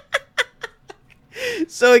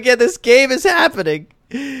 So again, this game is happening.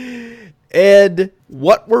 And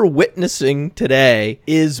what we're witnessing today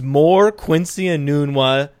is more Quincy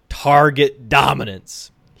Enunwa target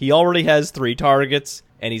dominance. He already has 3 targets,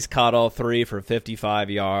 and he's caught all 3 for 55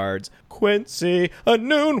 yards. Quincy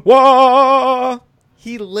Enunwa!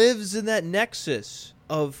 He lives in that nexus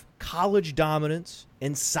of college dominance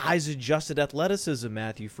and size-adjusted athleticism,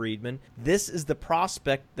 Matthew Friedman. This is the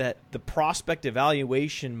prospect that the prospect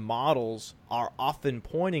evaluation models are often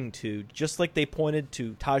pointing to, just like they pointed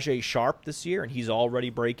to Tajay Sharp this year, and he's already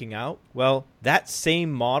breaking out. Well, that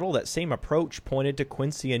same model, that same approach pointed to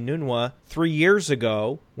Quincy Enunwa 3 years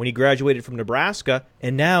ago when he graduated from Nebraska,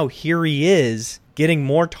 and now here he is getting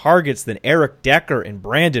more targets than Eric Decker and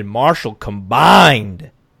Brandon Marshall combined.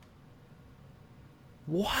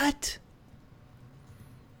 What?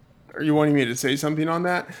 Are you wanting me to say something on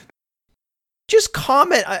that? Just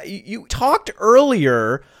comment. You talked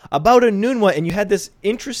earlier about Enunwa, and you had this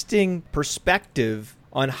interesting perspective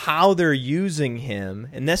on how they're using him,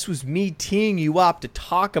 and this was me teeing you up to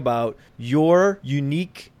talk about your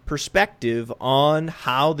unique perspective on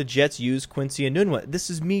how the Jets use Quincy Enunwa. This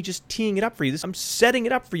is me just teeing it up for you. I'm setting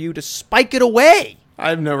it up for you to spike it away. I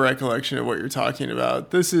have no recollection of what you're talking about.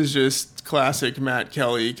 This is just classic Matt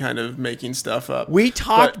Kelly kind of making stuff up. We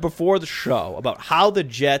talked before the show about how the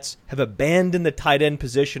Jets have abandoned the tight end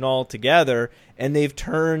position altogether, and they've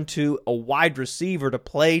turned to a wide receiver to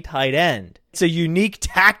play tight end. It's a unique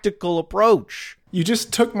tactical approach. You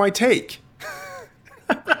just took my take.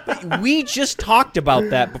 We just talked about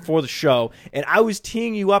that before the show, and I was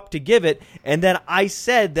teeing you up to give it, and then I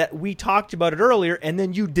said that we talked about it earlier, and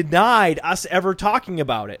then you denied us ever talking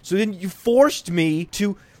about it. So then you forced me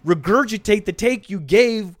to regurgitate the take you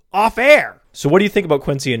gave off air. So what do you think about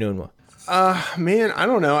Quincy Enunwa? Man, I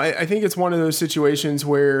don't know. I think it's one of those situations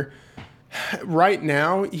where Right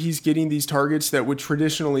now, he's getting these targets that would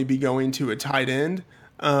traditionally be going to a tight end.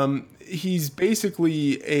 He's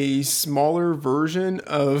basically a smaller version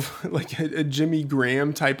of like a Jimmy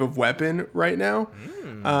Graham type of weapon right now.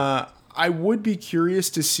 I would be curious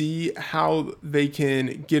to see how they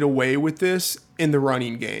can get away with this in the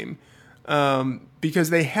running game. Because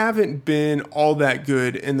they haven't been all that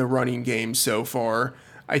good in the running game so far.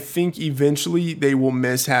 I think eventually they will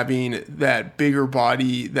miss having that bigger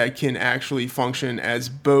body that can actually function as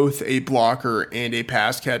both a blocker and a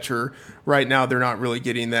pass catcher. Right now, they're not really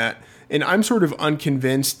getting that. And I'm sort of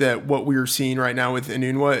unconvinced that what we're seeing right now with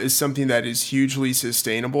Enunwa is something that is hugely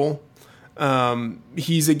sustainable.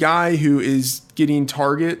 He's a guy who is getting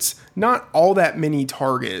targets, not all that many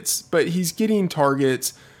targets, but he's getting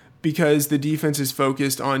targets because the defense is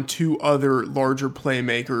focused on two other larger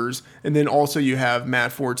playmakers. And then also you have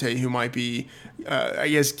Matt Forte, who might be,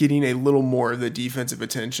 getting a little more of the defensive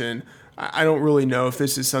attention. I don't really know if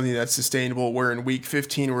this is something that's sustainable, where in week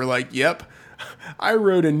 15 we're like, yep, I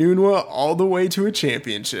rode Enunwa all the way to a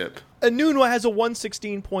championship. Enunwa has a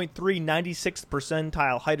 116.3 96th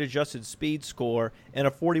percentile height-adjusted speed score and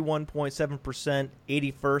a 41.7%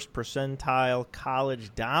 81st percentile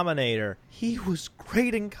college dominator. He was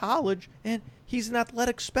great in college, and he's an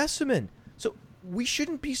athletic specimen. So we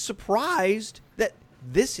shouldn't be surprised that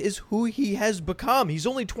this is who he has become. He's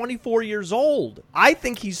only 24 years old. I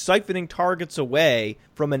think he's siphoning targets away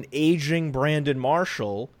from an aging Brandon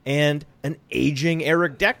Marshall and an aging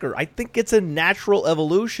Eric Decker. I think it's a natural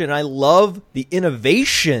evolution. I love the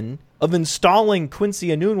innovation of installing Quincy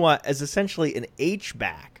Enunwa as essentially an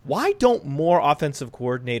H-back. Why don't more offensive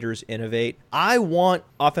coordinators innovate? I want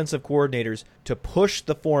offensive coordinators to push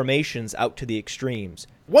the formations out to the extremes.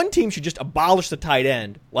 One team should just abolish the tight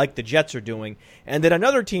end, like the Jets are doing, and then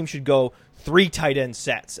another team should go 3 tight end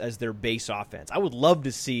sets as their base offense. I would love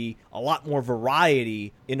to see a lot more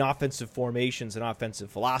variety in offensive formations and offensive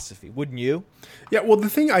philosophy. Wouldn't you? Yeah, well, the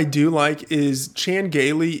thing I do like is Chan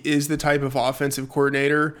Gailey is the type of offensive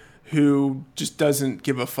coordinator who just doesn't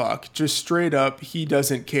give a fuck. Just straight up, he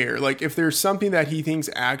doesn't care. Like, if there's something that he thinks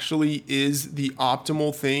actually is the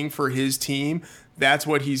optimal thing for his team, that's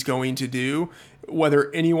what he's going to do, whether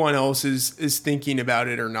anyone else is thinking about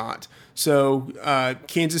it or not. So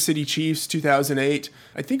Kansas City Chiefs 2008,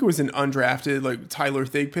 I think it was an undrafted, like Tyler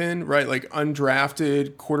Thigpen, right? Like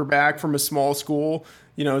undrafted quarterback from a small school.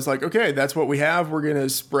 You know, it's like, okay, that's what we have. We're going to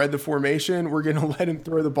spread the formation. We're going to let him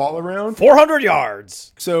throw the ball around. 400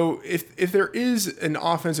 yards. So if there is an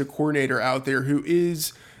offensive coordinator out there who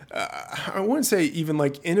is, I wouldn't say even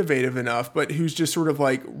like innovative enough, but who's just sort of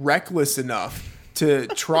like reckless enough to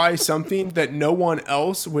try something that no one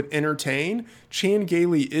else would entertain, Chan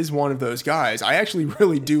Gailey is one of those guys. I actually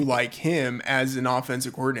really do like him as an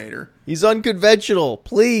offensive coordinator. He's unconventional.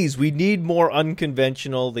 Please, we need more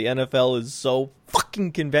unconventional. The NFL is so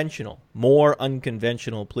fucking conventional. More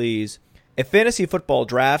unconventional, please. A fantasy football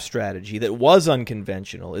draft strategy that was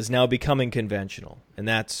unconventional is now becoming conventional, and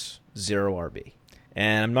that's zero RB.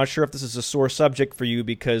 And I'm not sure if this is a sore subject for you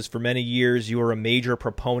because for many years you were a major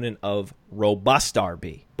proponent of robust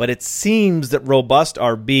RB. But it seems that robust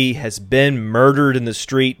RB has been murdered in the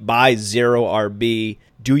street by zero RB.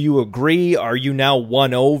 Do you agree? Are you now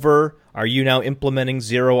won over? Are you now implementing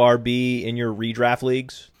zero RB in your redraft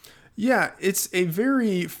leagues? Yeah, it's a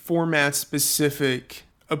very format-specific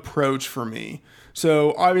approach for me.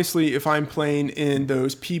 So obviously, if I'm playing in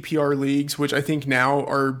those PPR leagues, which I think now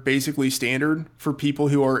are basically standard for people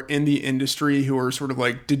who are in the industry, who are sort of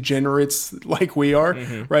like degenerates like we are,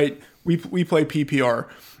 right? We play PPR.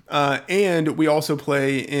 And we also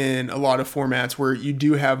play in a lot of formats where you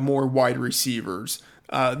do have more wide receivers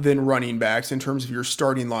than running backs in terms of your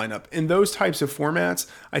starting lineup. In those types of formats,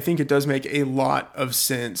 I think it does make a lot of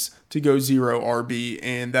sense to go zero RB,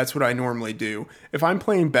 and that's what I normally do. If I'm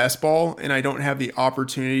playing best ball and I don't have the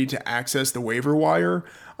opportunity to access the waiver wire,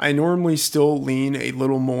 I normally still lean a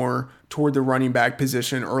little more toward the running back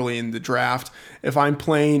position early in the draft. If I'm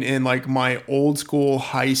playing in like my old school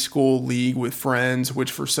high school league with friends,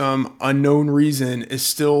 which for some unknown reason is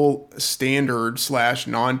still standard /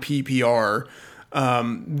 non-PPR,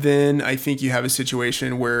 then I think you have a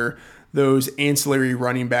situation where those ancillary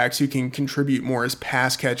running backs who can contribute more as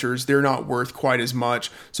pass catchers, they're not worth quite as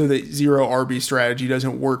much. So the zero RB strategy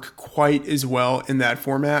doesn't work quite as well in that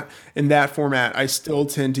format. In that format, I still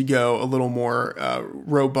tend to go a little more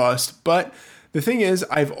robust. But the thing is,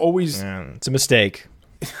 I've always... It's a mistake.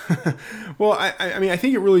 Well, I mean, I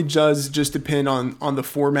think it really does just depend on the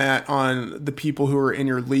format, on the people who are in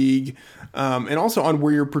your league, and also on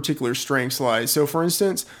where your particular strengths lie. So, for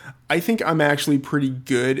instance, I think I'm actually pretty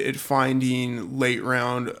good at finding late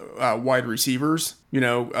round wide receivers.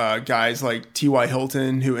 Guys like T.Y.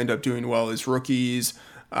 Hilton who end up doing well as rookies.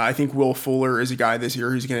 I think Will Fuller is a guy this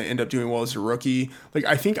year who's going to end up doing well as a rookie. Like,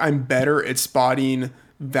 I think I'm better at spotting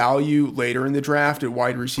value later in the draft at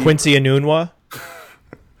wide receiver. Quincy Enunwa.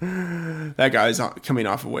 That guy's coming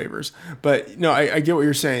off of waivers. But no, I get what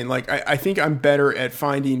you're saying. Like, I think I'm better at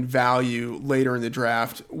finding value later in the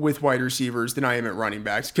draft with wide receivers than I am at running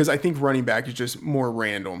backs, because I think running back is just more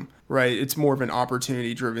random, right? It's more of an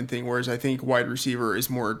opportunity driven thing, whereas I think wide receiver is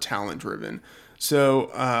more talent driven.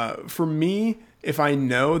 So for me, if I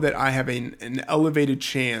know that I have an elevated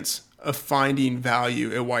chance of finding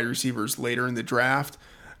value at wide receivers later in the draft,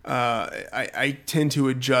 I tend to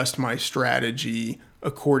adjust my strategy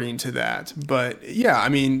according to that. But yeah, I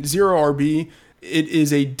mean, zero RB, it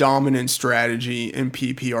is a dominant strategy in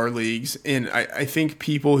PPR leagues. And I think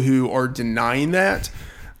people who are denying that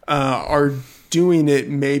are doing it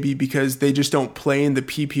maybe because they just don't play in the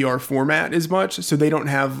PPR format as much. So they don't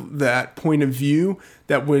have that point of view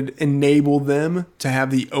that would enable them to have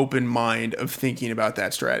the open mind of thinking about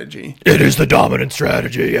that strategy. It is the dominant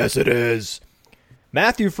strategy. Yes, it is.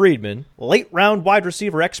 Matthew Friedman, late round wide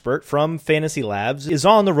receiver expert from Fantasy Labs, is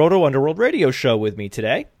on the Roto Underworld radio show with me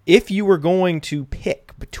today. If you were going to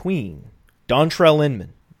pick between Dontrell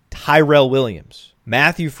Inman, Tyrell Williams,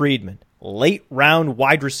 Matthew Friedman, late round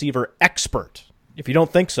wide receiver expert, if you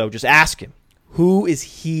don't think so, just ask him. Who is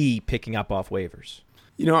he picking up off waivers?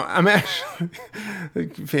 I'm actually,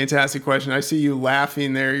 fantastic question. I see you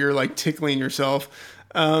laughing there. You're like tickling yourself.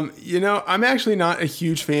 I'm actually not a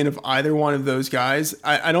huge fan of either one of those guys.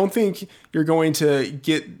 I don't think you're going to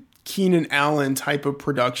get Keenan Allen type of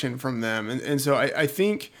production from them. And so I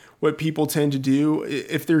think what people tend to do,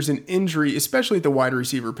 if there's an injury, especially at the wide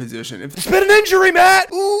receiver position. There's been an injury,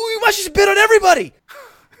 Matt! Ooh, you must just bid on everybody!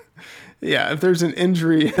 Yeah, if there's an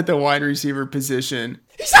injury at the wide receiver position,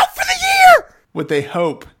 he's out for the year! What they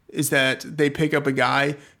hope is that they pick up a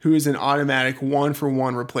guy who is an automatic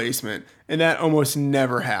 1-for-1 replacement. And that almost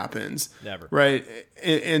never happens. Never. Right?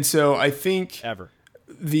 And so I think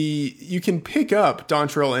you can pick up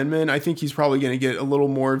Dontrell Inman. I think he's probably going to get a little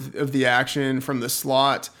more of the action from the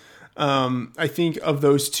slot. I think of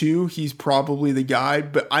those two, he's probably the guy,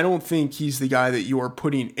 but I don't think he's the guy that you are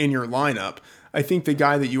putting in your lineup. I think the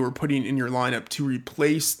guy that you are putting in your lineup to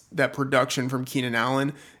replace that production from Keenan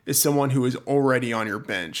Allen is someone who is already on your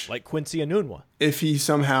bench. Like Quincy Enunwa. If he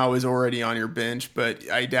somehow is already on your bench, but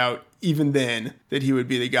I doubt even then that he would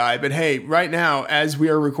be the guy. But hey, right now, as we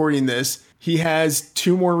are recording this, he has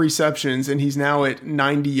 2 more receptions and he's now at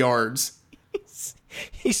 90 yards.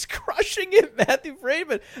 He's crushing it, Matthew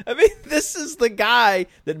Friedman. I mean, this is the guy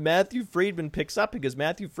that Matthew Friedman picks up because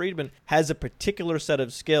Matthew Friedman has a particular set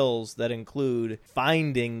of skills that include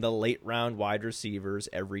finding the late round wide receivers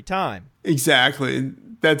every time. Exactly.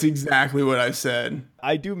 That's exactly what I said.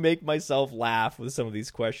 I do make myself laugh with some of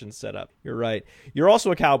these questions set up. You're right. You're also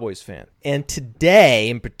a Cowboys fan. And today,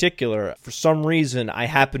 in particular, for some reason, I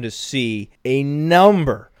happen to see a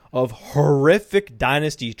number of horrific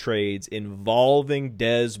dynasty trades involving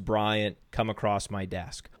Dez Bryant come across my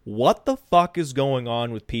desk. What the fuck is going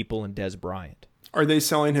on with people in Dez Bryant? Are they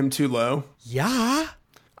selling him too low? Yeah.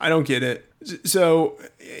 I don't get it. So,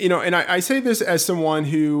 and I say this as someone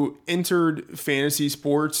who entered fantasy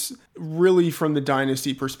sports really from the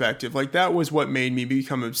dynasty perspective. Like, that was what made me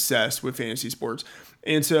become obsessed with fantasy sports.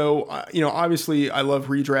 And so, obviously I love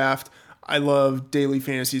redraft. I love daily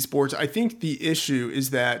fantasy sports. I think the issue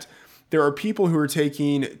is that there are people who are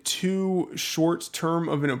taking too short-term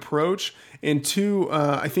of an approach and too,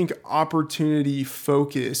 I think,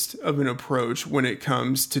 opportunity-focused of an approach when it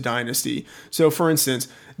comes to dynasty. So, for instance,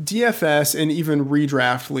 DFS and even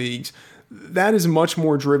redraft leagues, that is much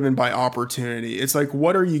more driven by opportunity. It's like,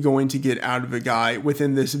 what are you going to get out of a guy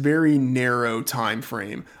within this very narrow time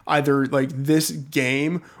frame? Either like this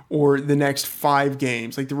game or the next 5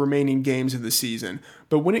 games, like the remaining games of the season.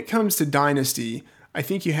 But when it comes to dynasty, I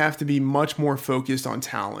think you have to be much more focused on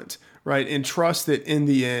talent, right? And trust that in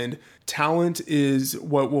the end, talent is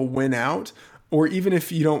what will win out. Or even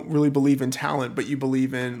if you don't really believe in talent, but you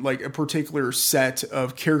believe in like a particular set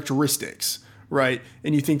of characteristics, right?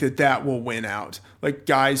 And you think that that will win out. Like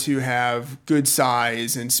guys who have good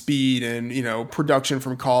size and speed and, production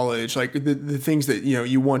from college, like the things that,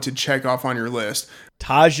 you want to check off on your list.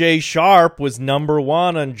 Tajay Sharp was number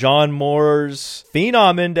 1 on John Moore's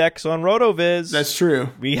Phenom Index on RotoViz. That's true.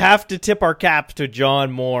 We have to tip our caps to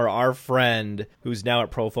John Moore, our friend, who's now at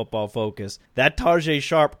Pro Football Focus. That Tajay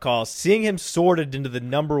Sharp call, seeing him sorted into the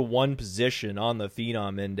number 1 position on the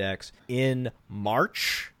Phenom Index in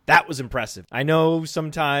March, that was impressive. I know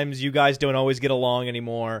sometimes you guys don't always get along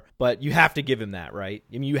anymore, but you have to give him that, right?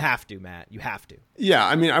 I mean, you have to, Matt. You have to. Yeah,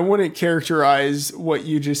 I mean, I wouldn't characterize what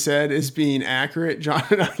you just said as being accurate. John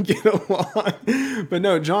and I get along. But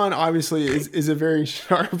no, John obviously is a very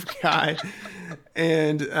sharp guy.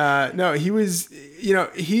 And no, he was,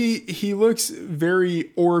 he looks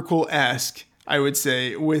very Oracle-esque, I would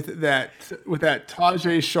say, with that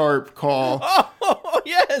Tajay Sharp call. Oh,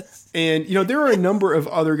 yes. And, there are a number of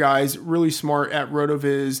other guys really smart at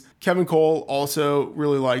RotoViz. Kevin Cole also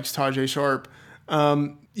really likes Tajay Sharp.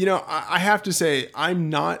 I have to say, I'm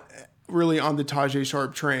not really on the Tajay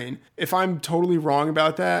Sharp train. If I'm totally wrong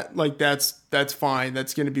about that, that's fine.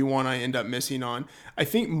 That's going to be one I end up missing on. I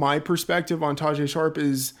think my perspective on Tajay Sharp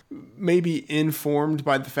is maybe informed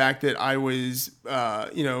by the fact that I was,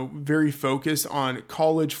 very focused on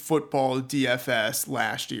college football DFS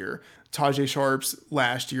last year. Tajay Sharp's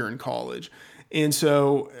last year in college. And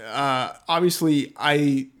so, obviously,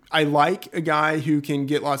 I like a guy who can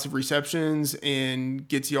get lots of receptions and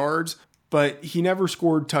gets yards, but he never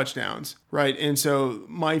scored touchdowns, right? And so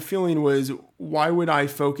my feeling was, why would I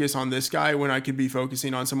focus on this guy when I could be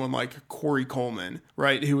focusing on someone like Corey Coleman,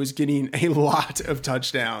 right, who was getting a lot of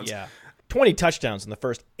touchdowns? Yeah. 20 touchdowns in the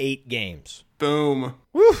first 8 games. Boom.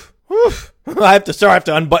 Woof, woof. I have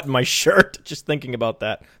to unbutton my shirt just thinking about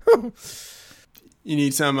that. You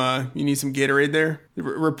need some Gatorade there?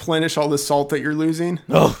 Replenish all the salt that you're losing?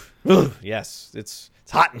 Oh, yes. It's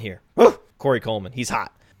hot in here. Corey Coleman, he's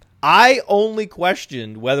hot. I only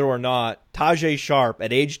questioned whether or not Tajay Sharp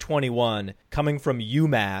at age 21, coming from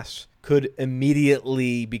UMass, could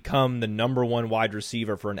immediately become the number 1 wide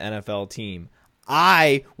receiver for an NFL team.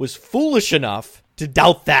 I was foolish enough to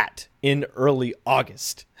doubt that in early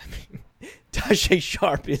August. Tajay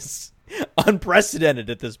Sharp is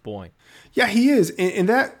unprecedented at this point. Yeah, he is. And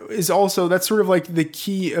that's sort of like the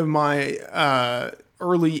key of my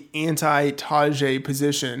early anti-Tajay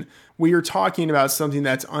position. We are talking about something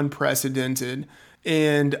that's unprecedented,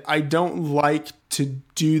 and I don't like to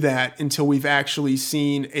do that until we've actually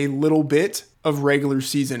seen a little bit of regular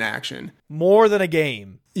season action. More than a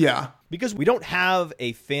game. Yeah. Because we don't have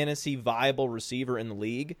a fantasy viable receiver in the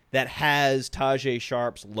league that has Tajay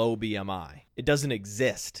Sharp's low BMI. It doesn't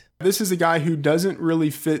exist. This is a guy who doesn't really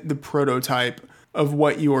fit the prototype of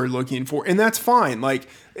what you are looking for, and that's fine.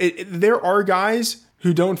 There are guys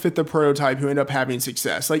who don't fit the prototype who end up having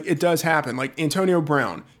success. It does happen. Like Antonio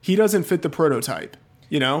Brown, he doesn't fit the prototype,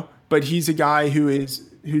 but he's a guy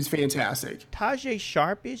who's fantastic. Tajay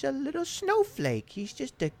Sharp is a little snowflake. He's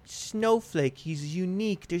just a snowflake. He's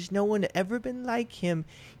unique. There's no one ever been like him.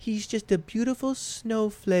 He's just a beautiful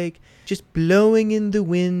snowflake, just blowing in the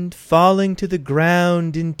wind, falling to the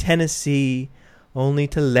ground in Tennessee, only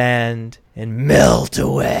to land and melt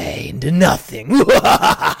away into nothing.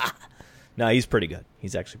 No, he's pretty good.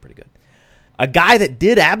 He's actually pretty good. A guy that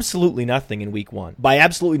did absolutely nothing in week 1. By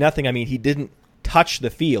absolutely nothing, I mean he didn't touch the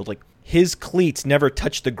field. His cleats never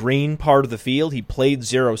touched the green part of the field. He played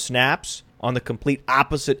 0 snaps. On the complete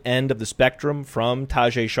opposite end of the spectrum from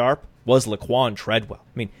Tajay Sharp was Laquan Treadwell.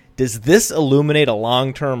 I mean, does this illuminate a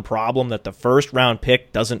long-term problem that the first-round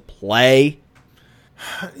pick doesn't play?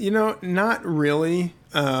 Not really.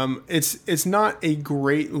 It's not a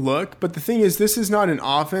great look, but the thing is, this is not an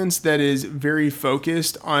offense that is very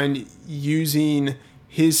focused on using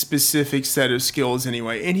his specific set of skills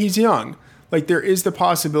anyway. And he's young. There is the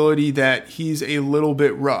possibility that he's a little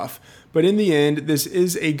bit rough. But in the end, this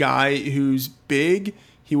is a guy who's big.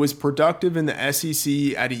 He was productive in the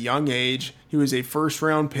SEC at a young age. He was a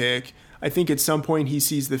first-round pick. I think at some point he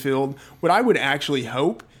sees the field. What I would actually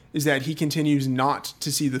hope is that he continues not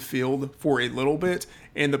to see the field for a little bit.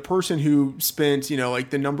 And the person who spent,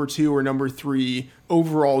 the number 2 or number 3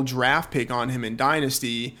 overall draft pick on him in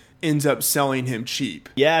Dynasty ends up selling him cheap.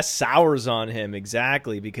 Yeah, sours on him,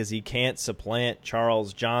 exactly, because he can't supplant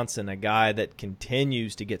Charles Johnson, a guy that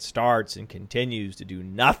continues to get starts and continues to do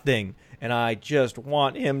nothing. And I just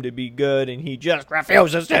want him to be good, and he just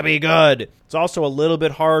refuses to be good. It's also a little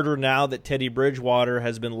bit harder now that Teddy Bridgewater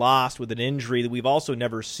has been lost with an injury that we've also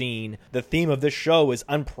never seen. The theme of this show is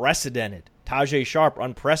unprecedented. Tajay Sharp,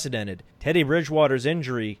 unprecedented. Teddy Bridgewater's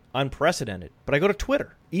injury, unprecedented. But I go to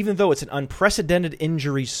Twitter. Even though it's an unprecedented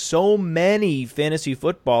injury, so many fantasy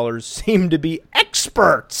footballers seem to be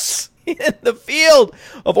experts in the field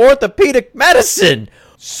of orthopedic medicine.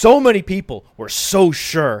 So many people were so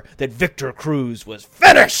sure that Victor Cruz was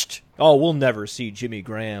finished. Oh, we'll never see Jimmy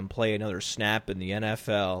Graham play another snap in the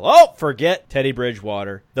NFL. Oh, forget Teddy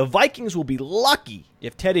Bridgewater. The Vikings will be lucky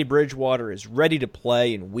if Teddy Bridgewater is ready to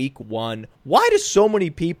play in week 1. Why do so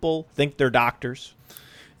many people think they're doctors?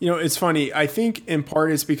 You know, it's funny. I think in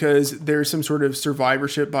part it's because there's some sort of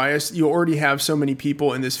survivorship bias. You already have so many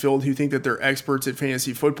people in this field who think that they're experts at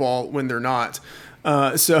fantasy football when they're not.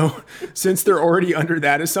 So since they're already under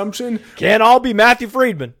that assumption, can't all be Matthew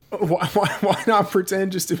Friedman. Why not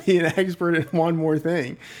pretend just to be an expert in one more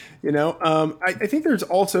thing? You know, I think there's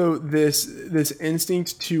also this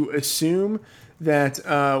instinct to assume that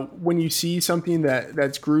when you see something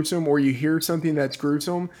that's gruesome or you hear something that's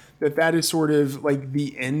gruesome, that is sort of like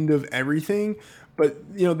the end of everything. But,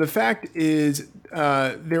 you know, the fact is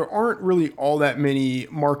there aren't really all that many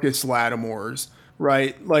Marcus Lattimores,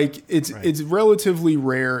 right? Like it's relatively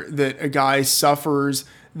rare that a guy suffers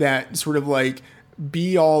that sort of like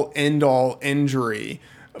be all end all injury.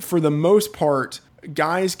 For the most part,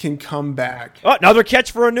 guys can come back. Oh, another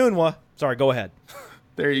catch for Enunwa. Sorry, go ahead.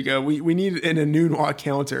 There you go. We need an Enunwa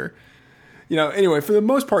counter. You know, anyway, for the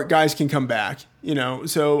most part, guys can come back, you know,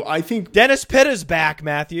 so I think Dennis Pitt is back,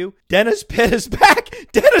 Matthew. Dennis Pitt is back.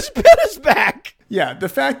 Dennis Pitt is back. Yeah, the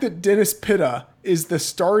fact that Dennis Pitta is the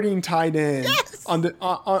starting tight end on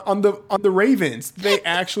the Ravens, they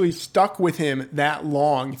actually stuck with him that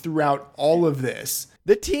long throughout all of this.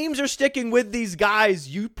 The teams are sticking with these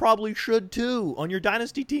guys. You probably should too on your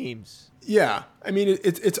dynasty teams. Yeah, I mean,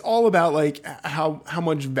 it's all about like how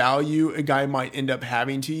much value a guy might end up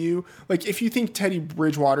having to you. Like if you think Teddy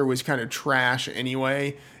Bridgewater was kind of trash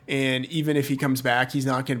anyway, and even if he comes back, he's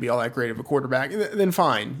not going to be all that great of a quarterback, then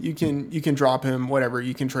fine, you can drop him, whatever,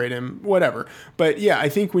 you can trade him, whatever. But yeah, I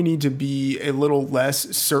think we need to be a little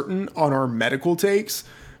less certain on our medical takes,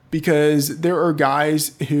 because there are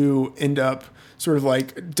guys who end up sort of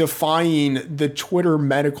like defying the Twitter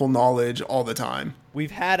medical knowledge all the time.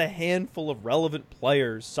 We've had a handful of relevant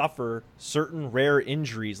players suffer certain rare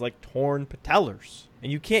injuries like torn patellars.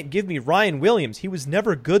 And you can't give me Ryan Williams. He was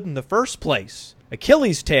never good in the first place.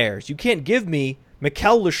 Achilles tears. You can't give me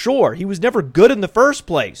Mikel LeSure. He was never good in the first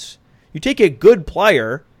place. You take a good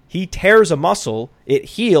player, he tears a muscle, it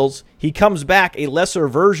heals, he comes back a lesser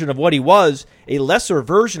version of what he was. A lesser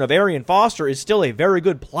version of Arian Foster is still a very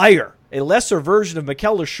good player. A lesser version of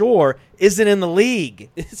Mikel LeSure isn't in the league.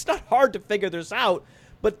 It's not hard to figure this out,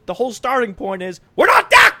 but the whole starting point is, we're not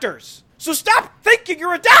doctors! So stop thinking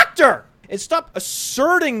you're a doctor! And stop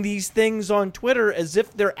asserting these things on Twitter as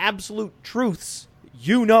if they're absolute truths.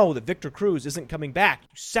 You know that Victor Cruz isn't coming back.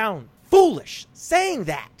 You sound foolish saying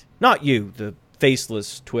that. Not you, the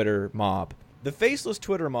faceless Twitter mob. The faceless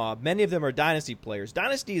Twitter mob, many of them are Dynasty players.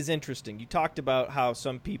 Dynasty is interesting. You talked about how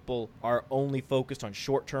some people are only focused on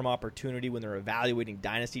short-term opportunity when they're evaluating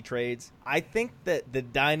Dynasty trades. I think that the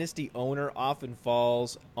Dynasty owner often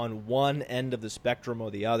falls on one end of the spectrum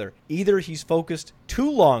or the other. Either he's focused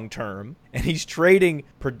too long-term and he's trading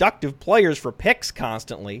productive players for picks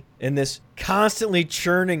constantly in this constantly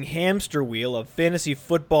churning hamster wheel of fantasy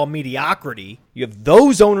football mediocrity. You have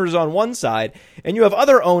those owners on one side, and you have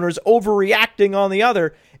other owners overreacting on the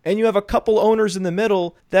other, and you have a couple owners in the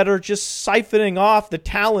middle that are just siphoning off the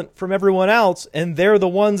talent from everyone else, and they're the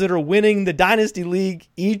ones that are winning the Dynasty League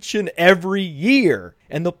each and every year.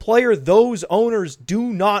 And the player those owners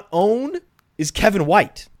do not own is Kevin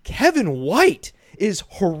White. Kevin White is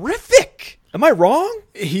horrific. Am I wrong?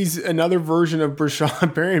 He's another version of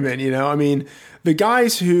Brashad Perryman, you know? I mean, the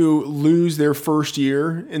guys who lose their first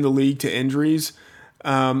year in the league to injuries,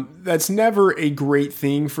 that's never a great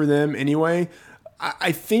thing for them anyway.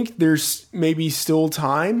 I think there's maybe still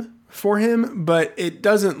time for him, but it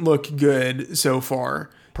doesn't look good so far.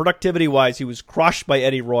 Productivity-wise, he was crushed by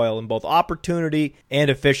Eddie Royal in both opportunity and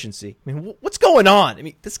efficiency. I mean, what's going on? I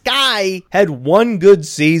mean, this guy had one good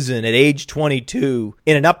season at age 22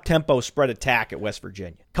 in an up-tempo spread attack at West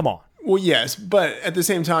Virginia. Come on. Well, yes, but at the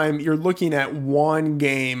same time, you're looking at one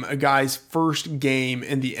game, a guy's first game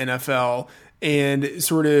in the NFL, and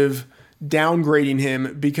sort of downgrading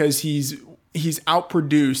him because he's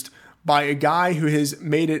outproduced by a guy who has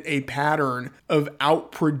made it a pattern of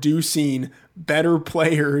outproducing better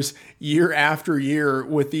players year after year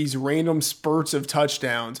with these random spurts of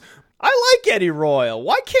touchdowns. I like Eddie Royal.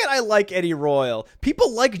 Why can't I like Eddie Royal?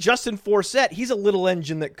 People like Justin Forsett. He's a little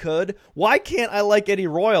engine that could. Why can't I like Eddie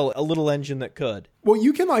Royal, a little engine that could? Well,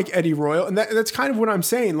 you can like Eddie Royal, and that's kind of what I'm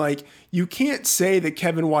saying. Like, you can't say that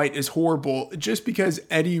Kevin White is horrible just because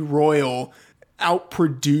Eddie Royal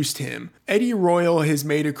outproduced him. Eddie Royal has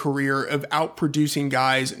made a career of outproducing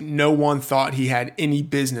guys no one thought he had any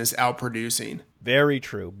business outproducing. Very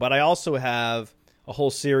true. But I also have a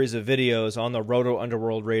whole series of videos on the Roto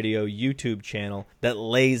Underworld Radio YouTube channel that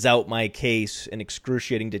lays out my case in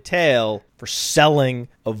excruciating detail for selling,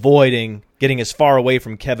 avoiding, getting as far away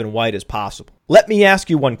from Kevin White as possible. Let me ask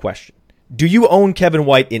you one question. Do you own Kevin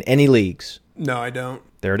White in any leagues? No, I don't.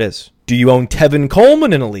 There it is. Do you own Tevin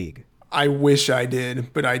Coleman in a league? I wish I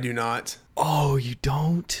did, but I do not. Oh, you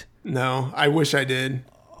don't? No, I wish I did.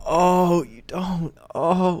 Oh, you don't.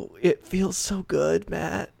 Oh, it feels so good,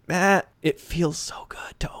 Matt. Matt, it feels so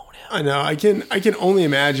good to own him. I know. I can only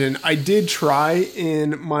imagine. I did try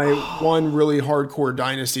in my one really hardcore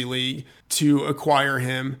dynasty league to acquire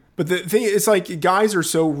him. But the thing is, like, guys are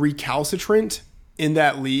so recalcitrant in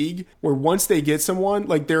that league where once they get someone,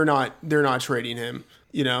 like, they're not trading him.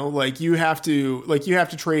 You know, like you have to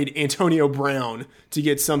trade Antonio Brown to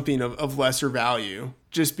get something of lesser value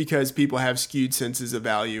just because people have skewed senses of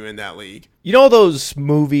value in that league. You know those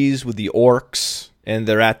movies with the orcs and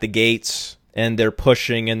they're at the gates and they're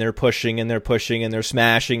pushing and they're pushing and they're pushing and they're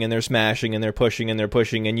smashing and they're smashing and they're pushing and they're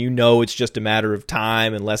pushing, and you know it's just a matter of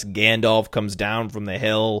time unless Gandalf comes down from the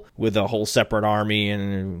hill with a whole separate army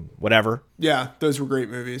and whatever. Yeah, those were great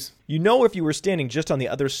movies. You know, if you were standing just on the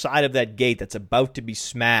other side of that gate that's about to be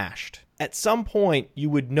smashed, at some point you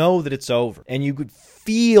would know that it's over and you could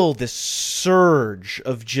feel this surge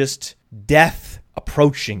of just death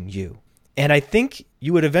approaching you. And I think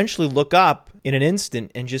you would eventually look up in an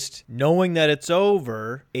instant and just knowing that it's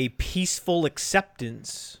over, a peaceful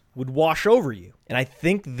acceptance would wash over you. And I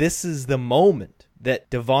think this is the moment that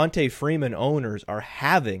Devonta Freeman owners are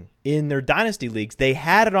having in their dynasty leagues. They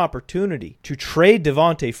had an opportunity to trade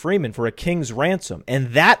Devonta Freeman for a king's ransom,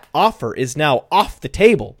 and that offer is now off the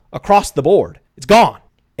table across the board. It's gone,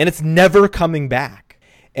 and it's never coming back.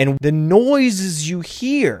 And the noises you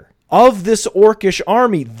hear of this orcish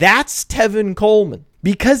army, that's Tevin Coleman,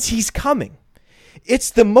 because he's coming.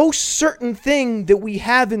 It's the most certain thing that we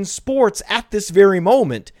have in sports at this very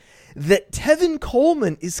moment, that Tevin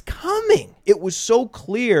Coleman is coming. It was so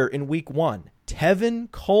clear in week 1. Tevin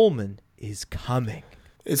Coleman is coming.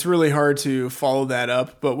 It's really hard to follow that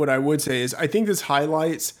up, but what I would say is I think this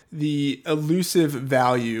highlights the elusive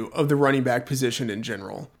value of the running back position in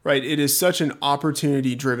general, right? It is such an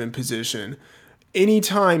opportunity-driven position.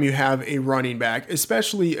 Anytime you have a running back,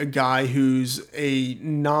 especially a guy who's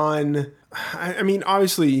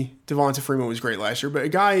obviously Devonta Freeman was great last year, but a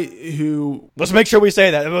guy who... Let's make sure we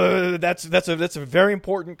say that. That's a very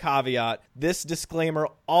important caveat. This disclaimer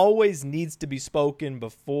always needs to be spoken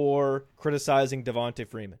before criticizing Devonta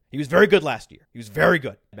Freeman. He was very good last year. He was very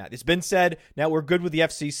good, Matt. It's been said. Now we're good with the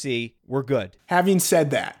FCC. We're good. Having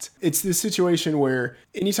said that, it's this situation where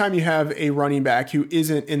anytime you have a running back who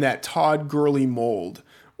isn't in that Todd Gurley mold,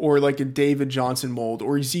 or like a David Johnson mold,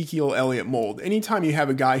 or Ezekiel Elliott mold. Anytime you have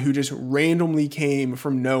a guy who just randomly came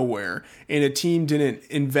from nowhere and a team didn't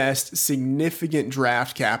invest significant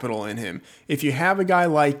draft capital in him, if you have a guy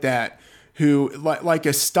like that who, like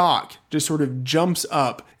a stock, just sort of jumps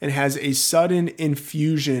up and has a sudden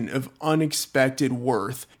infusion of unexpected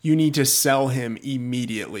worth, you need to sell him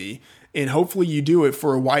immediately. And hopefully you do it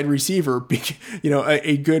for a wide receiver,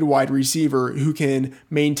 a good wide receiver who can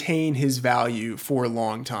maintain his value for a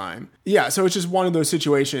long time. Yeah, so it's just one of those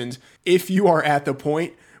situations. If you are at the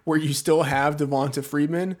point where you still have Devonta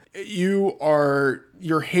Freeman,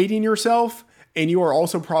 you're hating yourself, and you are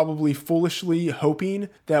also probably foolishly hoping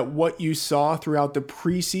that what you saw throughout the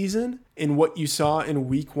preseason and what you saw in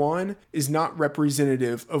week 1 is not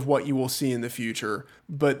representative of what you will see in the future.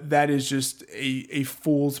 But that is just a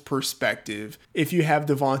fool's perspective. If you have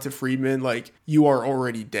Devonta Freeman, you are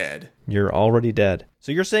already dead. You're already dead.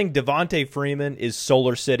 So you're saying Devonta Freeman is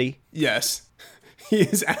Solar City? Yes. He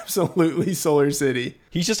is absolutely Solar City.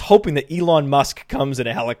 He's just hoping that Elon Musk comes in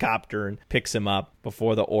a helicopter and picks him up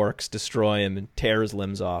before the orcs destroy him and tear his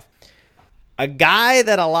limbs off. A guy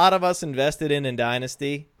that a lot of us invested in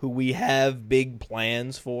Dynasty, who we have big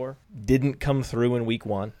plans for, didn't come through in week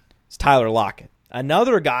 1. It's Tyler Lockett.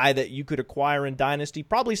 Another guy that you could acquire in Dynasty,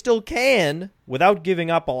 probably still can, without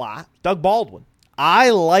giving up a lot, Doug Baldwin.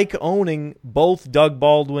 I like owning both Doug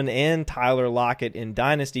Baldwin and Tyler Lockett in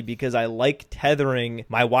Dynasty because I like tethering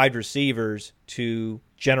my wide receivers to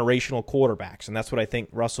generational quarterbacks, and that's what I think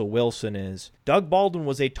Russell Wilson is. Doug Baldwin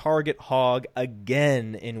was a target hog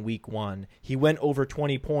again in week 1. He went over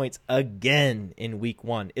 20 points again in week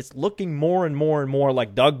 1. It's looking more and more and more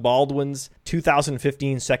like Doug Baldwin's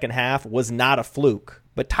 2015 second half was not a fluke.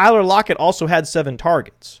 But Tyler Lockett also had 7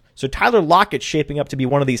 targets. So Tyler Lockett's shaping up to be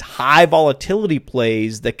one of these high volatility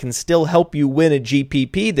plays that can still help you win a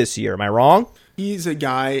GPP this year. Am I wrong? He's a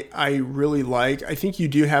guy I really like. I think you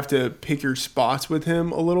do have to pick your spots with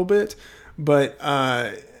him a little bit, But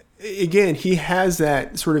again, he has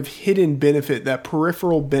that sort of hidden benefit, that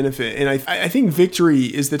peripheral benefit. And I think victory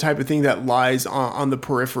is the type of thing that lies on the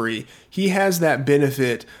periphery. He has that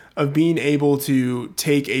benefit of being able to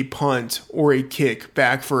take a punt or a kick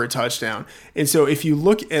back for a touchdown. And so if you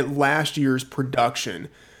look at last year's production,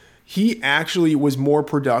 he actually was more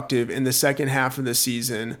productive in the second half of the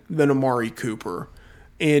season than Amari Cooper.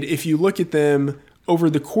 And if you look at them over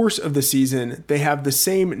the course of the season, they have the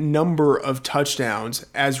same number of touchdowns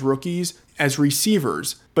as rookies, as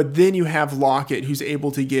receivers. But then you have Lockett, who's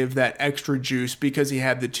able to give that extra juice because he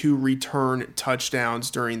had the 2 return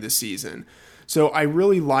touchdowns during the season. So I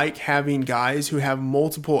really like having guys who have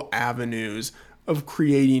multiple avenues of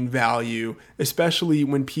creating value, especially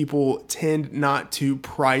when people tend not to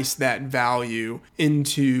price that value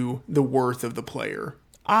into the worth of the player.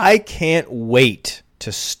 I can't wait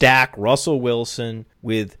to stack Russell Wilson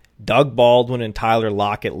with Doug Baldwin and Tyler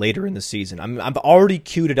Lockett later in the season. I've already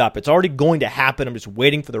queued it up. It's already going to happen. I'm just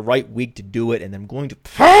waiting for the right week to do it, and I'm going to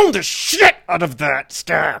pound the shit out of that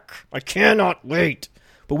stack. I cannot wait.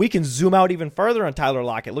 But we can zoom out even further on Tyler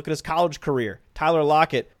Lockett. Look at his college career. Tyler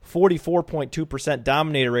Lockett, 44.2%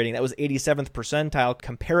 dominator rating. That was 87th percentile.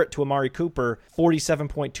 Compare it to Amari Cooper,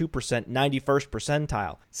 47.2%, 91st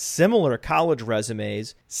percentile. Similar college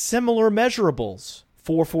resumes, similar measurables.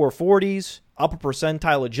 4.4 40s, upper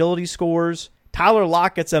percentile agility scores. Tyler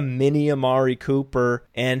Lockett's a mini Amari Cooper,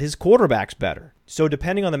 and his quarterback's better. So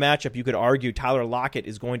depending on the matchup, you could argue Tyler Lockett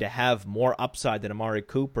is going to have more upside than Amari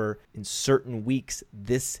Cooper in certain weeks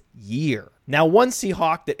this year. Now, one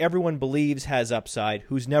Seahawk that everyone believes has upside,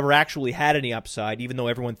 who's never actually had any upside, even though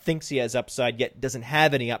everyone thinks he has upside, yet doesn't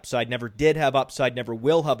have any upside, never did have upside, never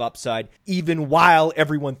will have upside, even while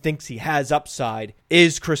everyone thinks he has upside,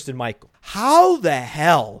 is Christine Michael. How the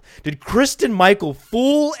hell did Christine Michael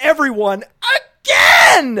fool everyone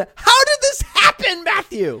again? How did this happen,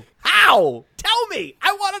 Matthew? How? Tell me.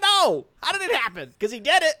 I want to know. How did it happen? Because he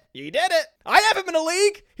did it. He did it. I have him in a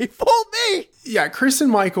league. He fooled me. Yeah,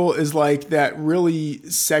 Kristen Michael is like that really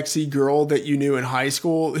sexy girl that you knew in high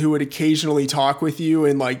school who would occasionally talk with you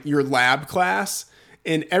in like your lab class.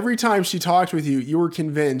 And every time she talked with you, you were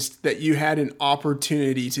convinced that you had an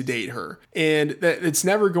opportunity to date her and that it's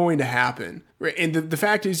never going to happen. Right? And the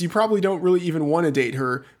fact is, you probably don't really even want to date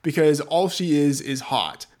her because all she is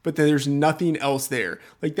hot, but there's nothing else there.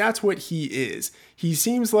 Like, that's what he is. He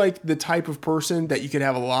seems like the type of person that you could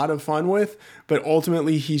have a lot of fun with, but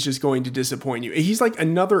ultimately he's just going to disappoint you. He's like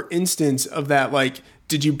another instance of that, like,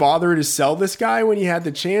 did you bother to sell this guy when you had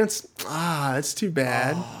the chance? That's too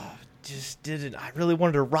bad. Just didn't. I really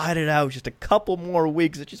wanted to ride it out just a couple more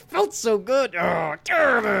weeks. It just felt so good. Oh,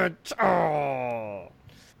 damn it. Oh,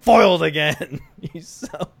 foiled again.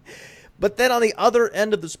 But then on the other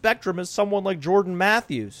end of the spectrum is someone like Jordan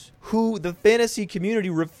Matthews, who the fantasy community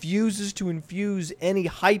refuses to infuse any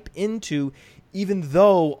hype into, even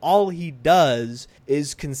though all he does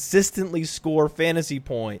is consistently score fantasy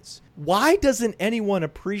points. Why doesn't anyone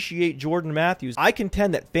appreciate Jordan Matthews? I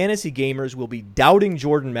contend that fantasy gamers will be doubting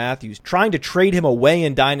Jordan Matthews, trying to trade him away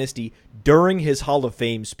in Dynasty during his Hall of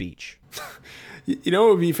Fame speech. You know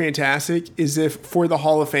what would be fantastic is if for the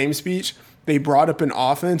Hall of Fame speech, they brought up an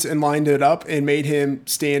offense and lined it up and made him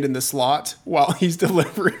stand in the slot while he's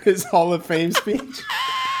delivering his Hall of Fame speech.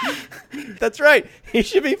 That's right. He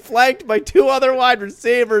should be flanked by 2 other wide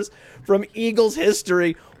receivers from Eagles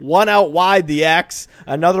history. One out wide, the X.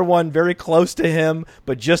 Another one very close to him,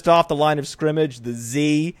 but just off the line of scrimmage, the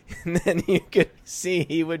Z. And then you could see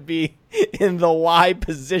he would be in the Y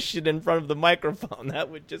position in front of the microphone. That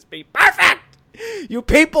would just be perfect. You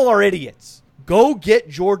people are idiots. Go get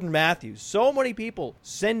Jordan Matthews. So many people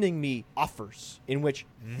sending me offers in which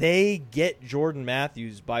they get Jordan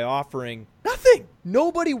Matthews by offering nothing.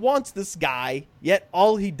 Nobody wants this guy, yet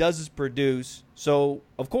all he does is produce. So,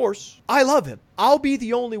 of course, I love him. I'll be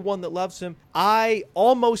the only one that loves him. I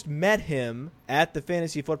almost met him at the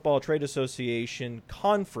Fantasy Football Trade Association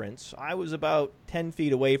conference. I was about 10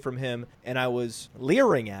 feet away from him, and I was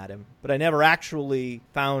leering at him, but I never actually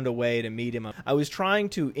found a way to meet him. I was trying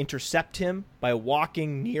to intercept him by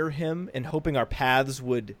walking near him and hoping our paths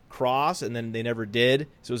would cross, and then they never did.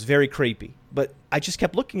 So it was very creepy. But I just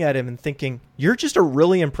kept looking at him and thinking, you're just a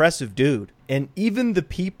really impressive dude. And even the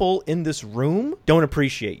people in this room don't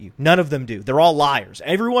appreciate you. None of them do. They're all liars.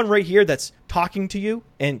 Everyone right here that's talking to you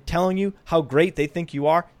and telling you how great they think you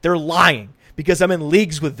are, they're lying because I'm in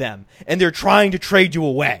leagues with them and they're trying to trade you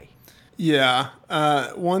away. Yeah.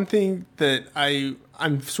 One thing that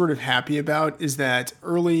I'm sort of happy about is that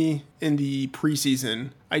early in the preseason,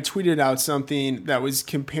 I tweeted out something that was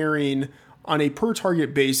comparing on a per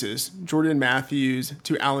target basis, Jordan Matthews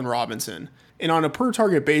to Allen Robinson. And on a per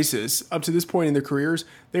target basis, up to this point in their careers,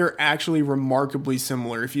 they're actually remarkably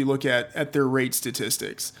similar if you look at their rate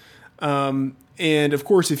statistics. And of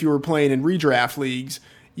course, if you were playing in redraft leagues,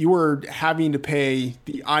 you were having to pay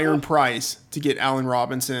the iron price to get Allen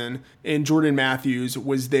Robinson, and Jordan Matthews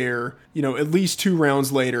was there, at least 2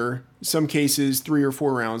 rounds later, some cases 3 or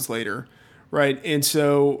 4 rounds later, right? And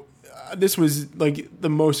so this was like the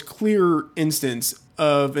most clear instance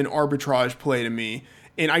of an arbitrage play to me.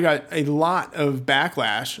 And I got a lot of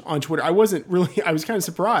backlash on Twitter. I was kind of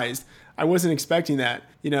surprised. I wasn't expecting that,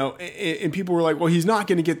 and people were like, well, he's not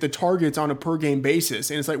going to get the targets on a per game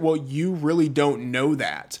basis. And it's like, well, you really don't know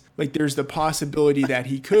that. Like, there's the possibility that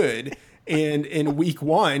he could. And in week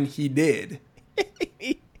 1, he did.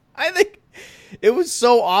 I think it was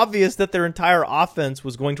so obvious that their entire offense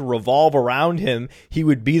was going to revolve around him. He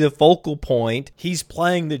would be the focal point. He's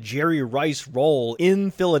playing the Jerry Rice role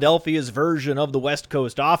in Philadelphia's version of the West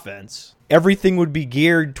Coast offense. Everything would be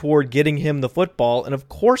geared toward getting him the football, and of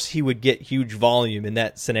course he would get huge volume in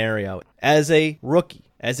that scenario. As a rookie,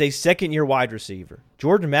 as a second-year wide receiver,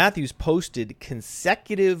 Jordan Matthews posted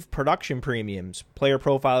consecutive production premiums, Player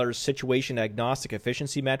Profiler's situation agnostic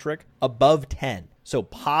efficiency metric, above 10. So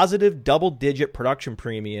positive double-digit production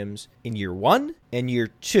premiums in year 1 and year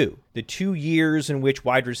 2, the 2 years in which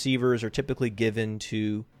wide receivers are typically given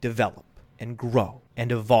to develop and grow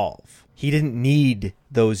and evolve. He didn't need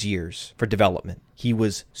those years for development. He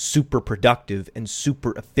was super productive and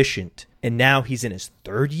super efficient. And now he's in his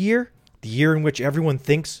 3rd year, the year in which everyone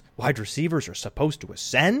thinks wide receivers are supposed to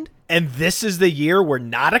ascend. And this is the year we're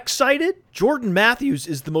not excited? Jordan Matthews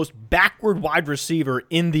is the most backward wide receiver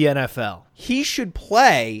in the NFL. He should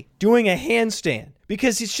play doing a handstand,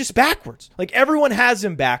 because he's just backwards. Like, everyone has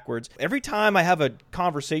him backwards. Every time I have a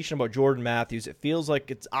conversation about Jordan Matthews, it feels like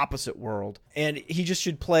it's opposite world. And he just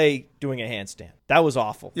should play doing a handstand. That was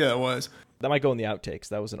awful. Yeah, it was. That might go in the outtakes.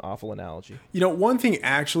 That was an awful analogy. One thing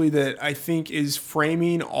actually that I think is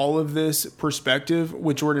framing all of this perspective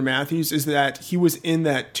with Jordan Matthews is that he was in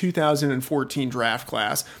that 2014 draft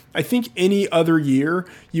class. I think any other year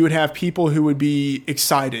you would have people who would be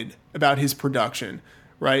excited about his production,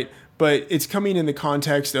 right? But it's coming in the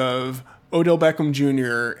context of Odell Beckham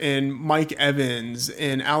Jr. and Mike Evans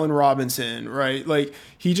and Allen Robinson, right? Like,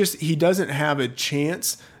 he doesn't have a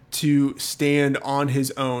chance to stand on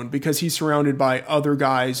his own because he's surrounded by other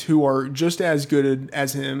guys who are just as good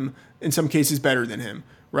as him, in some cases better than him,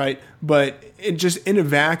 right? But just in a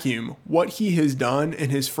vacuum, what he has done in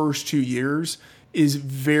his first 2 years is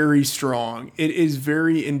very strong. It is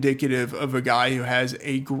very indicative of a guy who has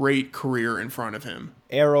a great career in front of him.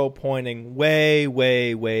 Arrow pointing way,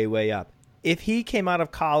 way, way, way up. If he came out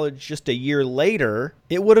of college just a year later,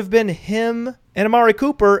 it would have been him and Amari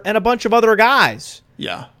Cooper and a bunch of other guys.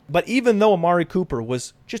 Yeah. But even though Amari Cooper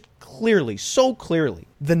was just so clearly,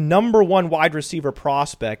 the number 1 wide receiver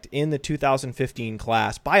prospect in the 2015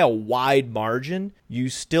 class by a wide margin, you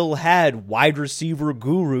still had wide receiver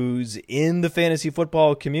gurus in the fantasy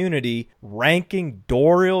football community ranking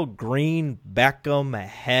Dorial Green Beckham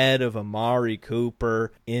ahead of Amari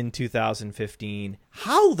Cooper in 2015.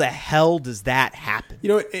 How the hell does that happen?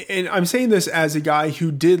 And I'm saying this as a guy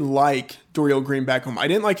who did like Dorial Green Beckham. I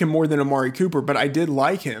didn't like him more than Amari Cooper, but I did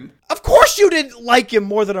like him. Of course you didn't like him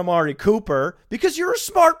more than Amari Cooper, because you're a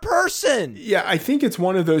smart person. Yeah, I think it's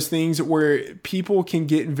one of those things where people can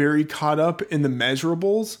get very caught up in the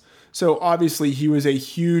measurables. So obviously he was a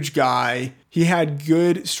huge guy. He had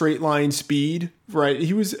good straight line speed, right?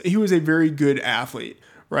 He was a very good athlete,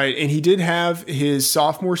 right? And he did have his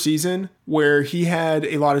sophomore season where he had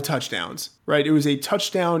a lot of touchdowns, right? It was a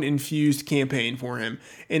touchdown infused campaign for him.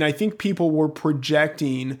 And I think people were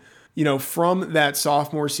projecting, from that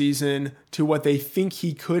sophomore season to what they think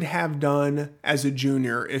he could have done as a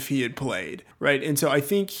junior if he had played, right? And so I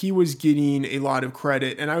think he was getting a lot of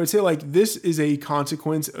credit. And I would say, this is a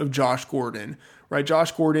consequence of Josh Gordon, right?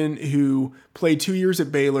 Josh Gordon, who played 2 years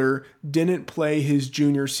at Baylor, didn't play his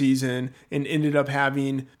junior season and ended up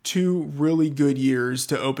having 2 really good years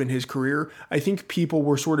to open his career. I think people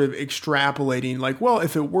were sort of extrapolating,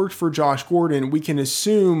 if it worked for Josh Gordon, we can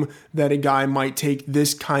assume that a guy might take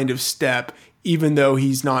this kind of step even though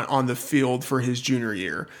he's not on the field for his junior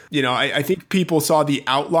year. I think people saw the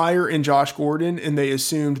outlier in Josh Gordon and they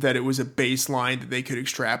assumed that it was a baseline that they could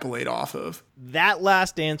extrapolate off of. That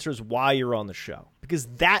last answer is why you're on the show, because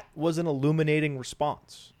that was an illuminating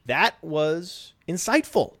response. That was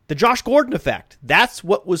insightful. The Josh Gordon effect. That's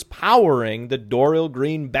what was powering the Dorial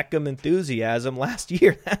Green Beckham enthusiasm last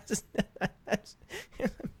year. That's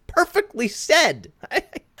perfectly said.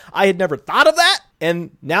 I had never thought of that.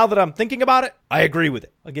 And now that I'm thinking about it, I agree with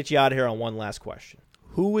it. I'll get you out of here on one last question.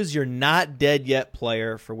 Who is your not dead yet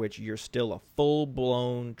player for which you're still a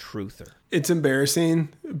full-blown truther? It's embarrassing,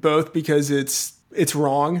 both because it's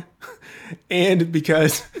wrong and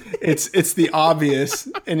because it's the obvious,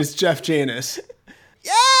 and it's Jeff Janis.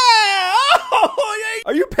 Yeah! Oh,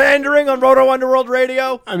 are you pandering on Roto Underworld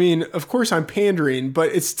Radio? I mean, of course I'm pandering,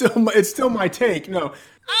 but it's still my take. No.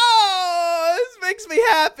 Oh, this makes me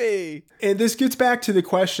happy. And this gets back to the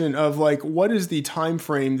question of like, what is the time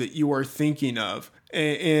frame that you are thinking of?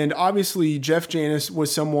 And obviously, Jeff Janis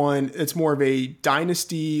was someone that's more of a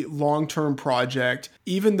dynasty long-term project.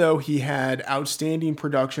 Even though he had outstanding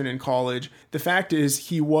production in college, the fact is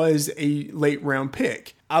he was a late-round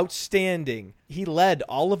pick. Outstanding. He led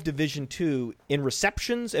all of Division II in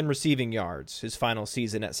receptions and receiving yards his final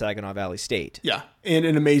season at Saginaw Valley State. Yeah, and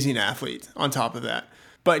an amazing athlete on top of that.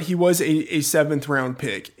 But he was a seventh-round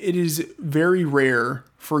pick. It is very rare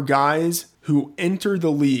for guys who enter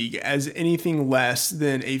the league as anything less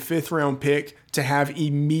than a fifth-round pick to have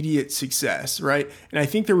immediate success, right? And I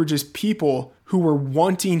think there were just people who were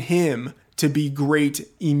wanting him to be great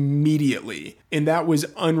immediately, and that was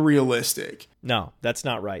unrealistic. No, that's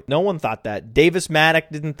not right. No one thought that. Davis Maddock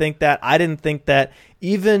didn't think that. I didn't think that.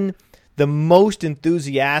 Even the most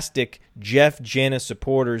enthusiastic Jeff Janis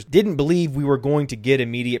supporters didn't believe we were going to get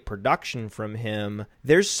immediate production from him.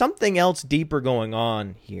 There's something else deeper going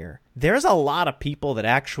on here. There's a lot of people that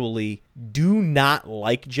actually do not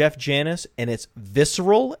like Jeff Janis, and it's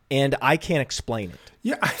visceral, and I can't explain it.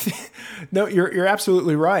 Yeah, no, you're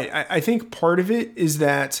absolutely right. I think part of it is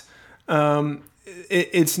that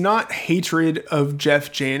it's not hatred of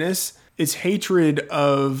Jeff Janis. It's hatred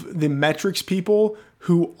of the metrics people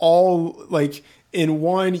who all, like, in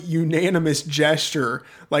one unanimous gesture,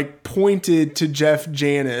 like, pointed to Jeff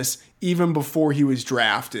Janis even before he was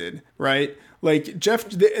drafted, right? Like,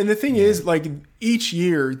 Jeff, and the thing is, like, each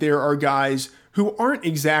year there are guys who aren't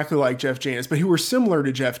exactly like Jeff Janis, but who are similar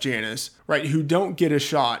to Jeff Janis, right, who don't get a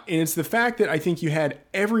shot. And it's the fact that I think you had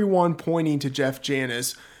everyone pointing to Jeff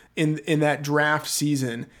Janis in that draft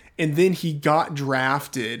season, and then he got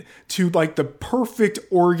drafted to like the perfect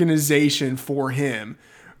organization for him.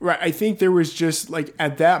 Right. I think there was just like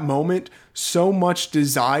at that moment so much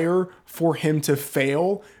desire for him to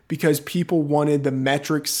fail because people wanted the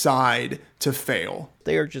metric side to fail.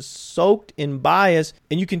 They are just soaked in bias,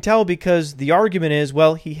 and you can tell because the argument is,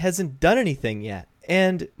 well, he hasn't done anything yet.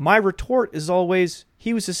 And my retort is always,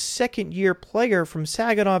 he was a second-year player from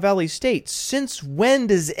Saginaw Valley State. Since when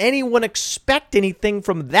does anyone expect anything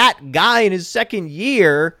from that guy in his second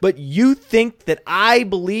year? But you think that I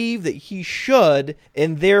believe that he should,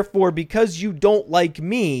 and therefore, because you don't like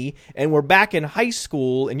me, and we're back in high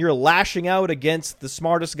school, and you're lashing out against the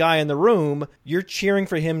smartest guy in the room, you're cheering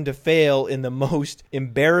for him to fail in the most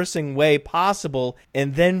embarrassing way possible,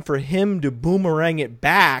 and then for him to boomerang it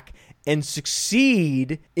back and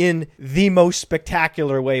succeed in the most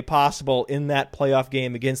spectacular way possible in that playoff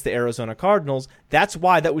game against the Arizona Cardinals. That's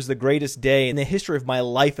why that was the greatest day in the history of my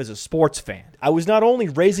life as a sports fan. I was not only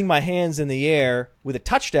raising my hands in the air with a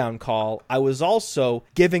touchdown call, I was also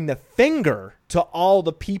giving the finger to all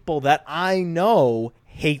the people that I know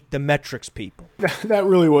hate the metrics people. That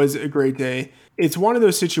really was a great day. It's one of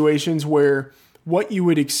those situations where what you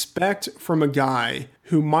would expect from a guy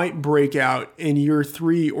who might break out in year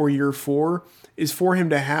 3 or year 4 is for him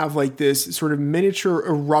to have like this sort of miniature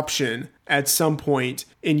eruption at some point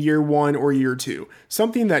in year 1 or year 2.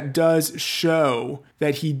 Something that does show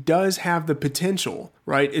that he does have the potential,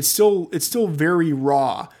 right? It's still very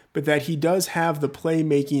raw, but that he does have the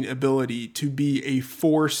playmaking ability to be a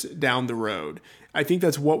force down the road. I think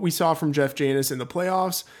that's what we saw from Jeff Janis in the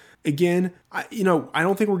playoffs. Again, I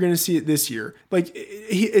don't think we're going to see it this year. Like,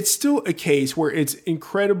 it's still a case where it's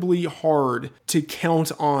incredibly hard to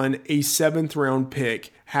count on a 7th-round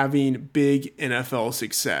pick having big NFL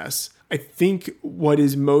success. I think what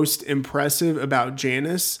is most impressive about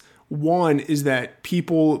Janis, one, is that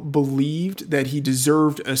people believed that he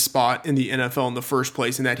deserved a spot in the NFL in the first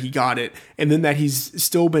place and that he got it, and then that he's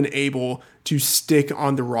still been able to stick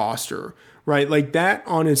on the roster. Right, like that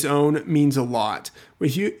on its own means a lot.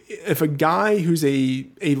 If a guy who's a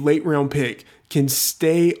late round pick can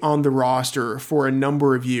stay on the roster for a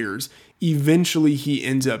number of years, eventually he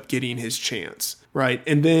ends up getting his chance, right?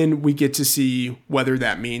 And then we get to see whether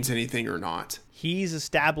that means anything or not. He's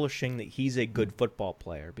establishing that he's a good football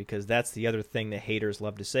player, because that's the other thing that haters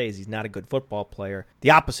love to say is he's not a good football player. The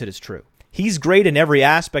opposite is true. He's great in every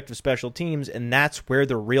aspect of special teams, and that's where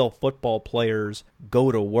the real football players go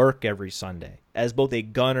to work every Sunday, as both a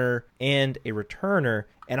gunner and a returner.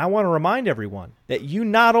 And I want to remind everyone that you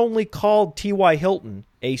not only called T.Y. Hilton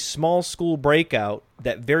a small school breakout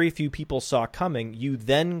that very few people saw coming, you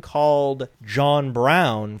then called John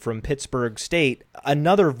Brown from Pittsburgh State,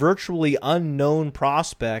 another virtually unknown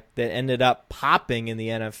prospect that ended up popping in the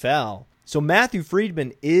NFL. So Matthew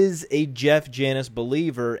Friedman is a Jeff Janis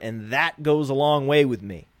believer, and that goes a long way with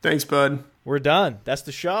me. Thanks, bud. We're done. That's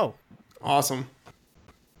the show. Awesome.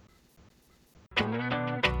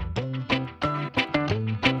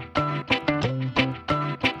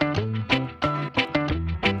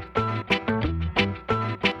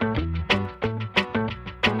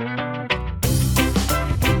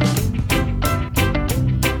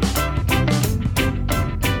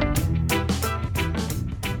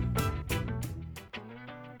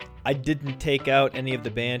 I didn't take out any of the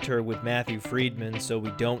banter with Matthew Friedman, so we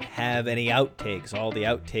don't have any outtakes. All the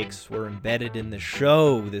outtakes were embedded in the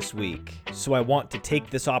show this week. So I want to take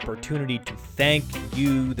this opportunity to thank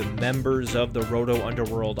you, the members of the Roto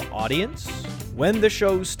Underworld audience. When the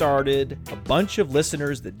show started, a bunch of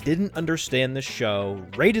listeners that didn't understand the show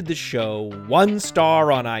rated the show 1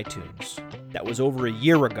 star on iTunes. That was over a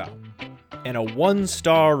year ago. And a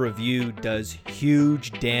 1-star review does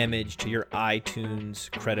huge damage to your iTunes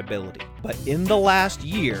credibility. But in the last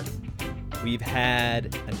year, we've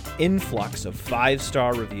had an influx of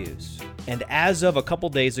 5-star reviews. And as of a couple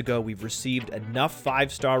days ago, we've received enough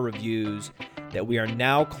 5-star reviews that we are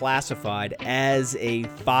now classified as a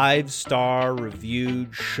 5-star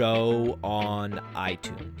reviewed show on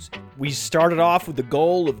iTunes. We started off with the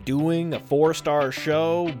goal of doing a 4-star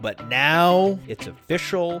show, but now it's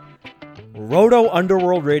official. Roto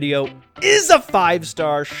Underworld Radio is a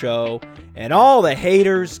 5-star show, and all the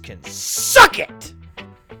haters can suck it!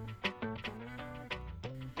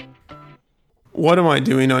 What am I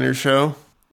doing on your show?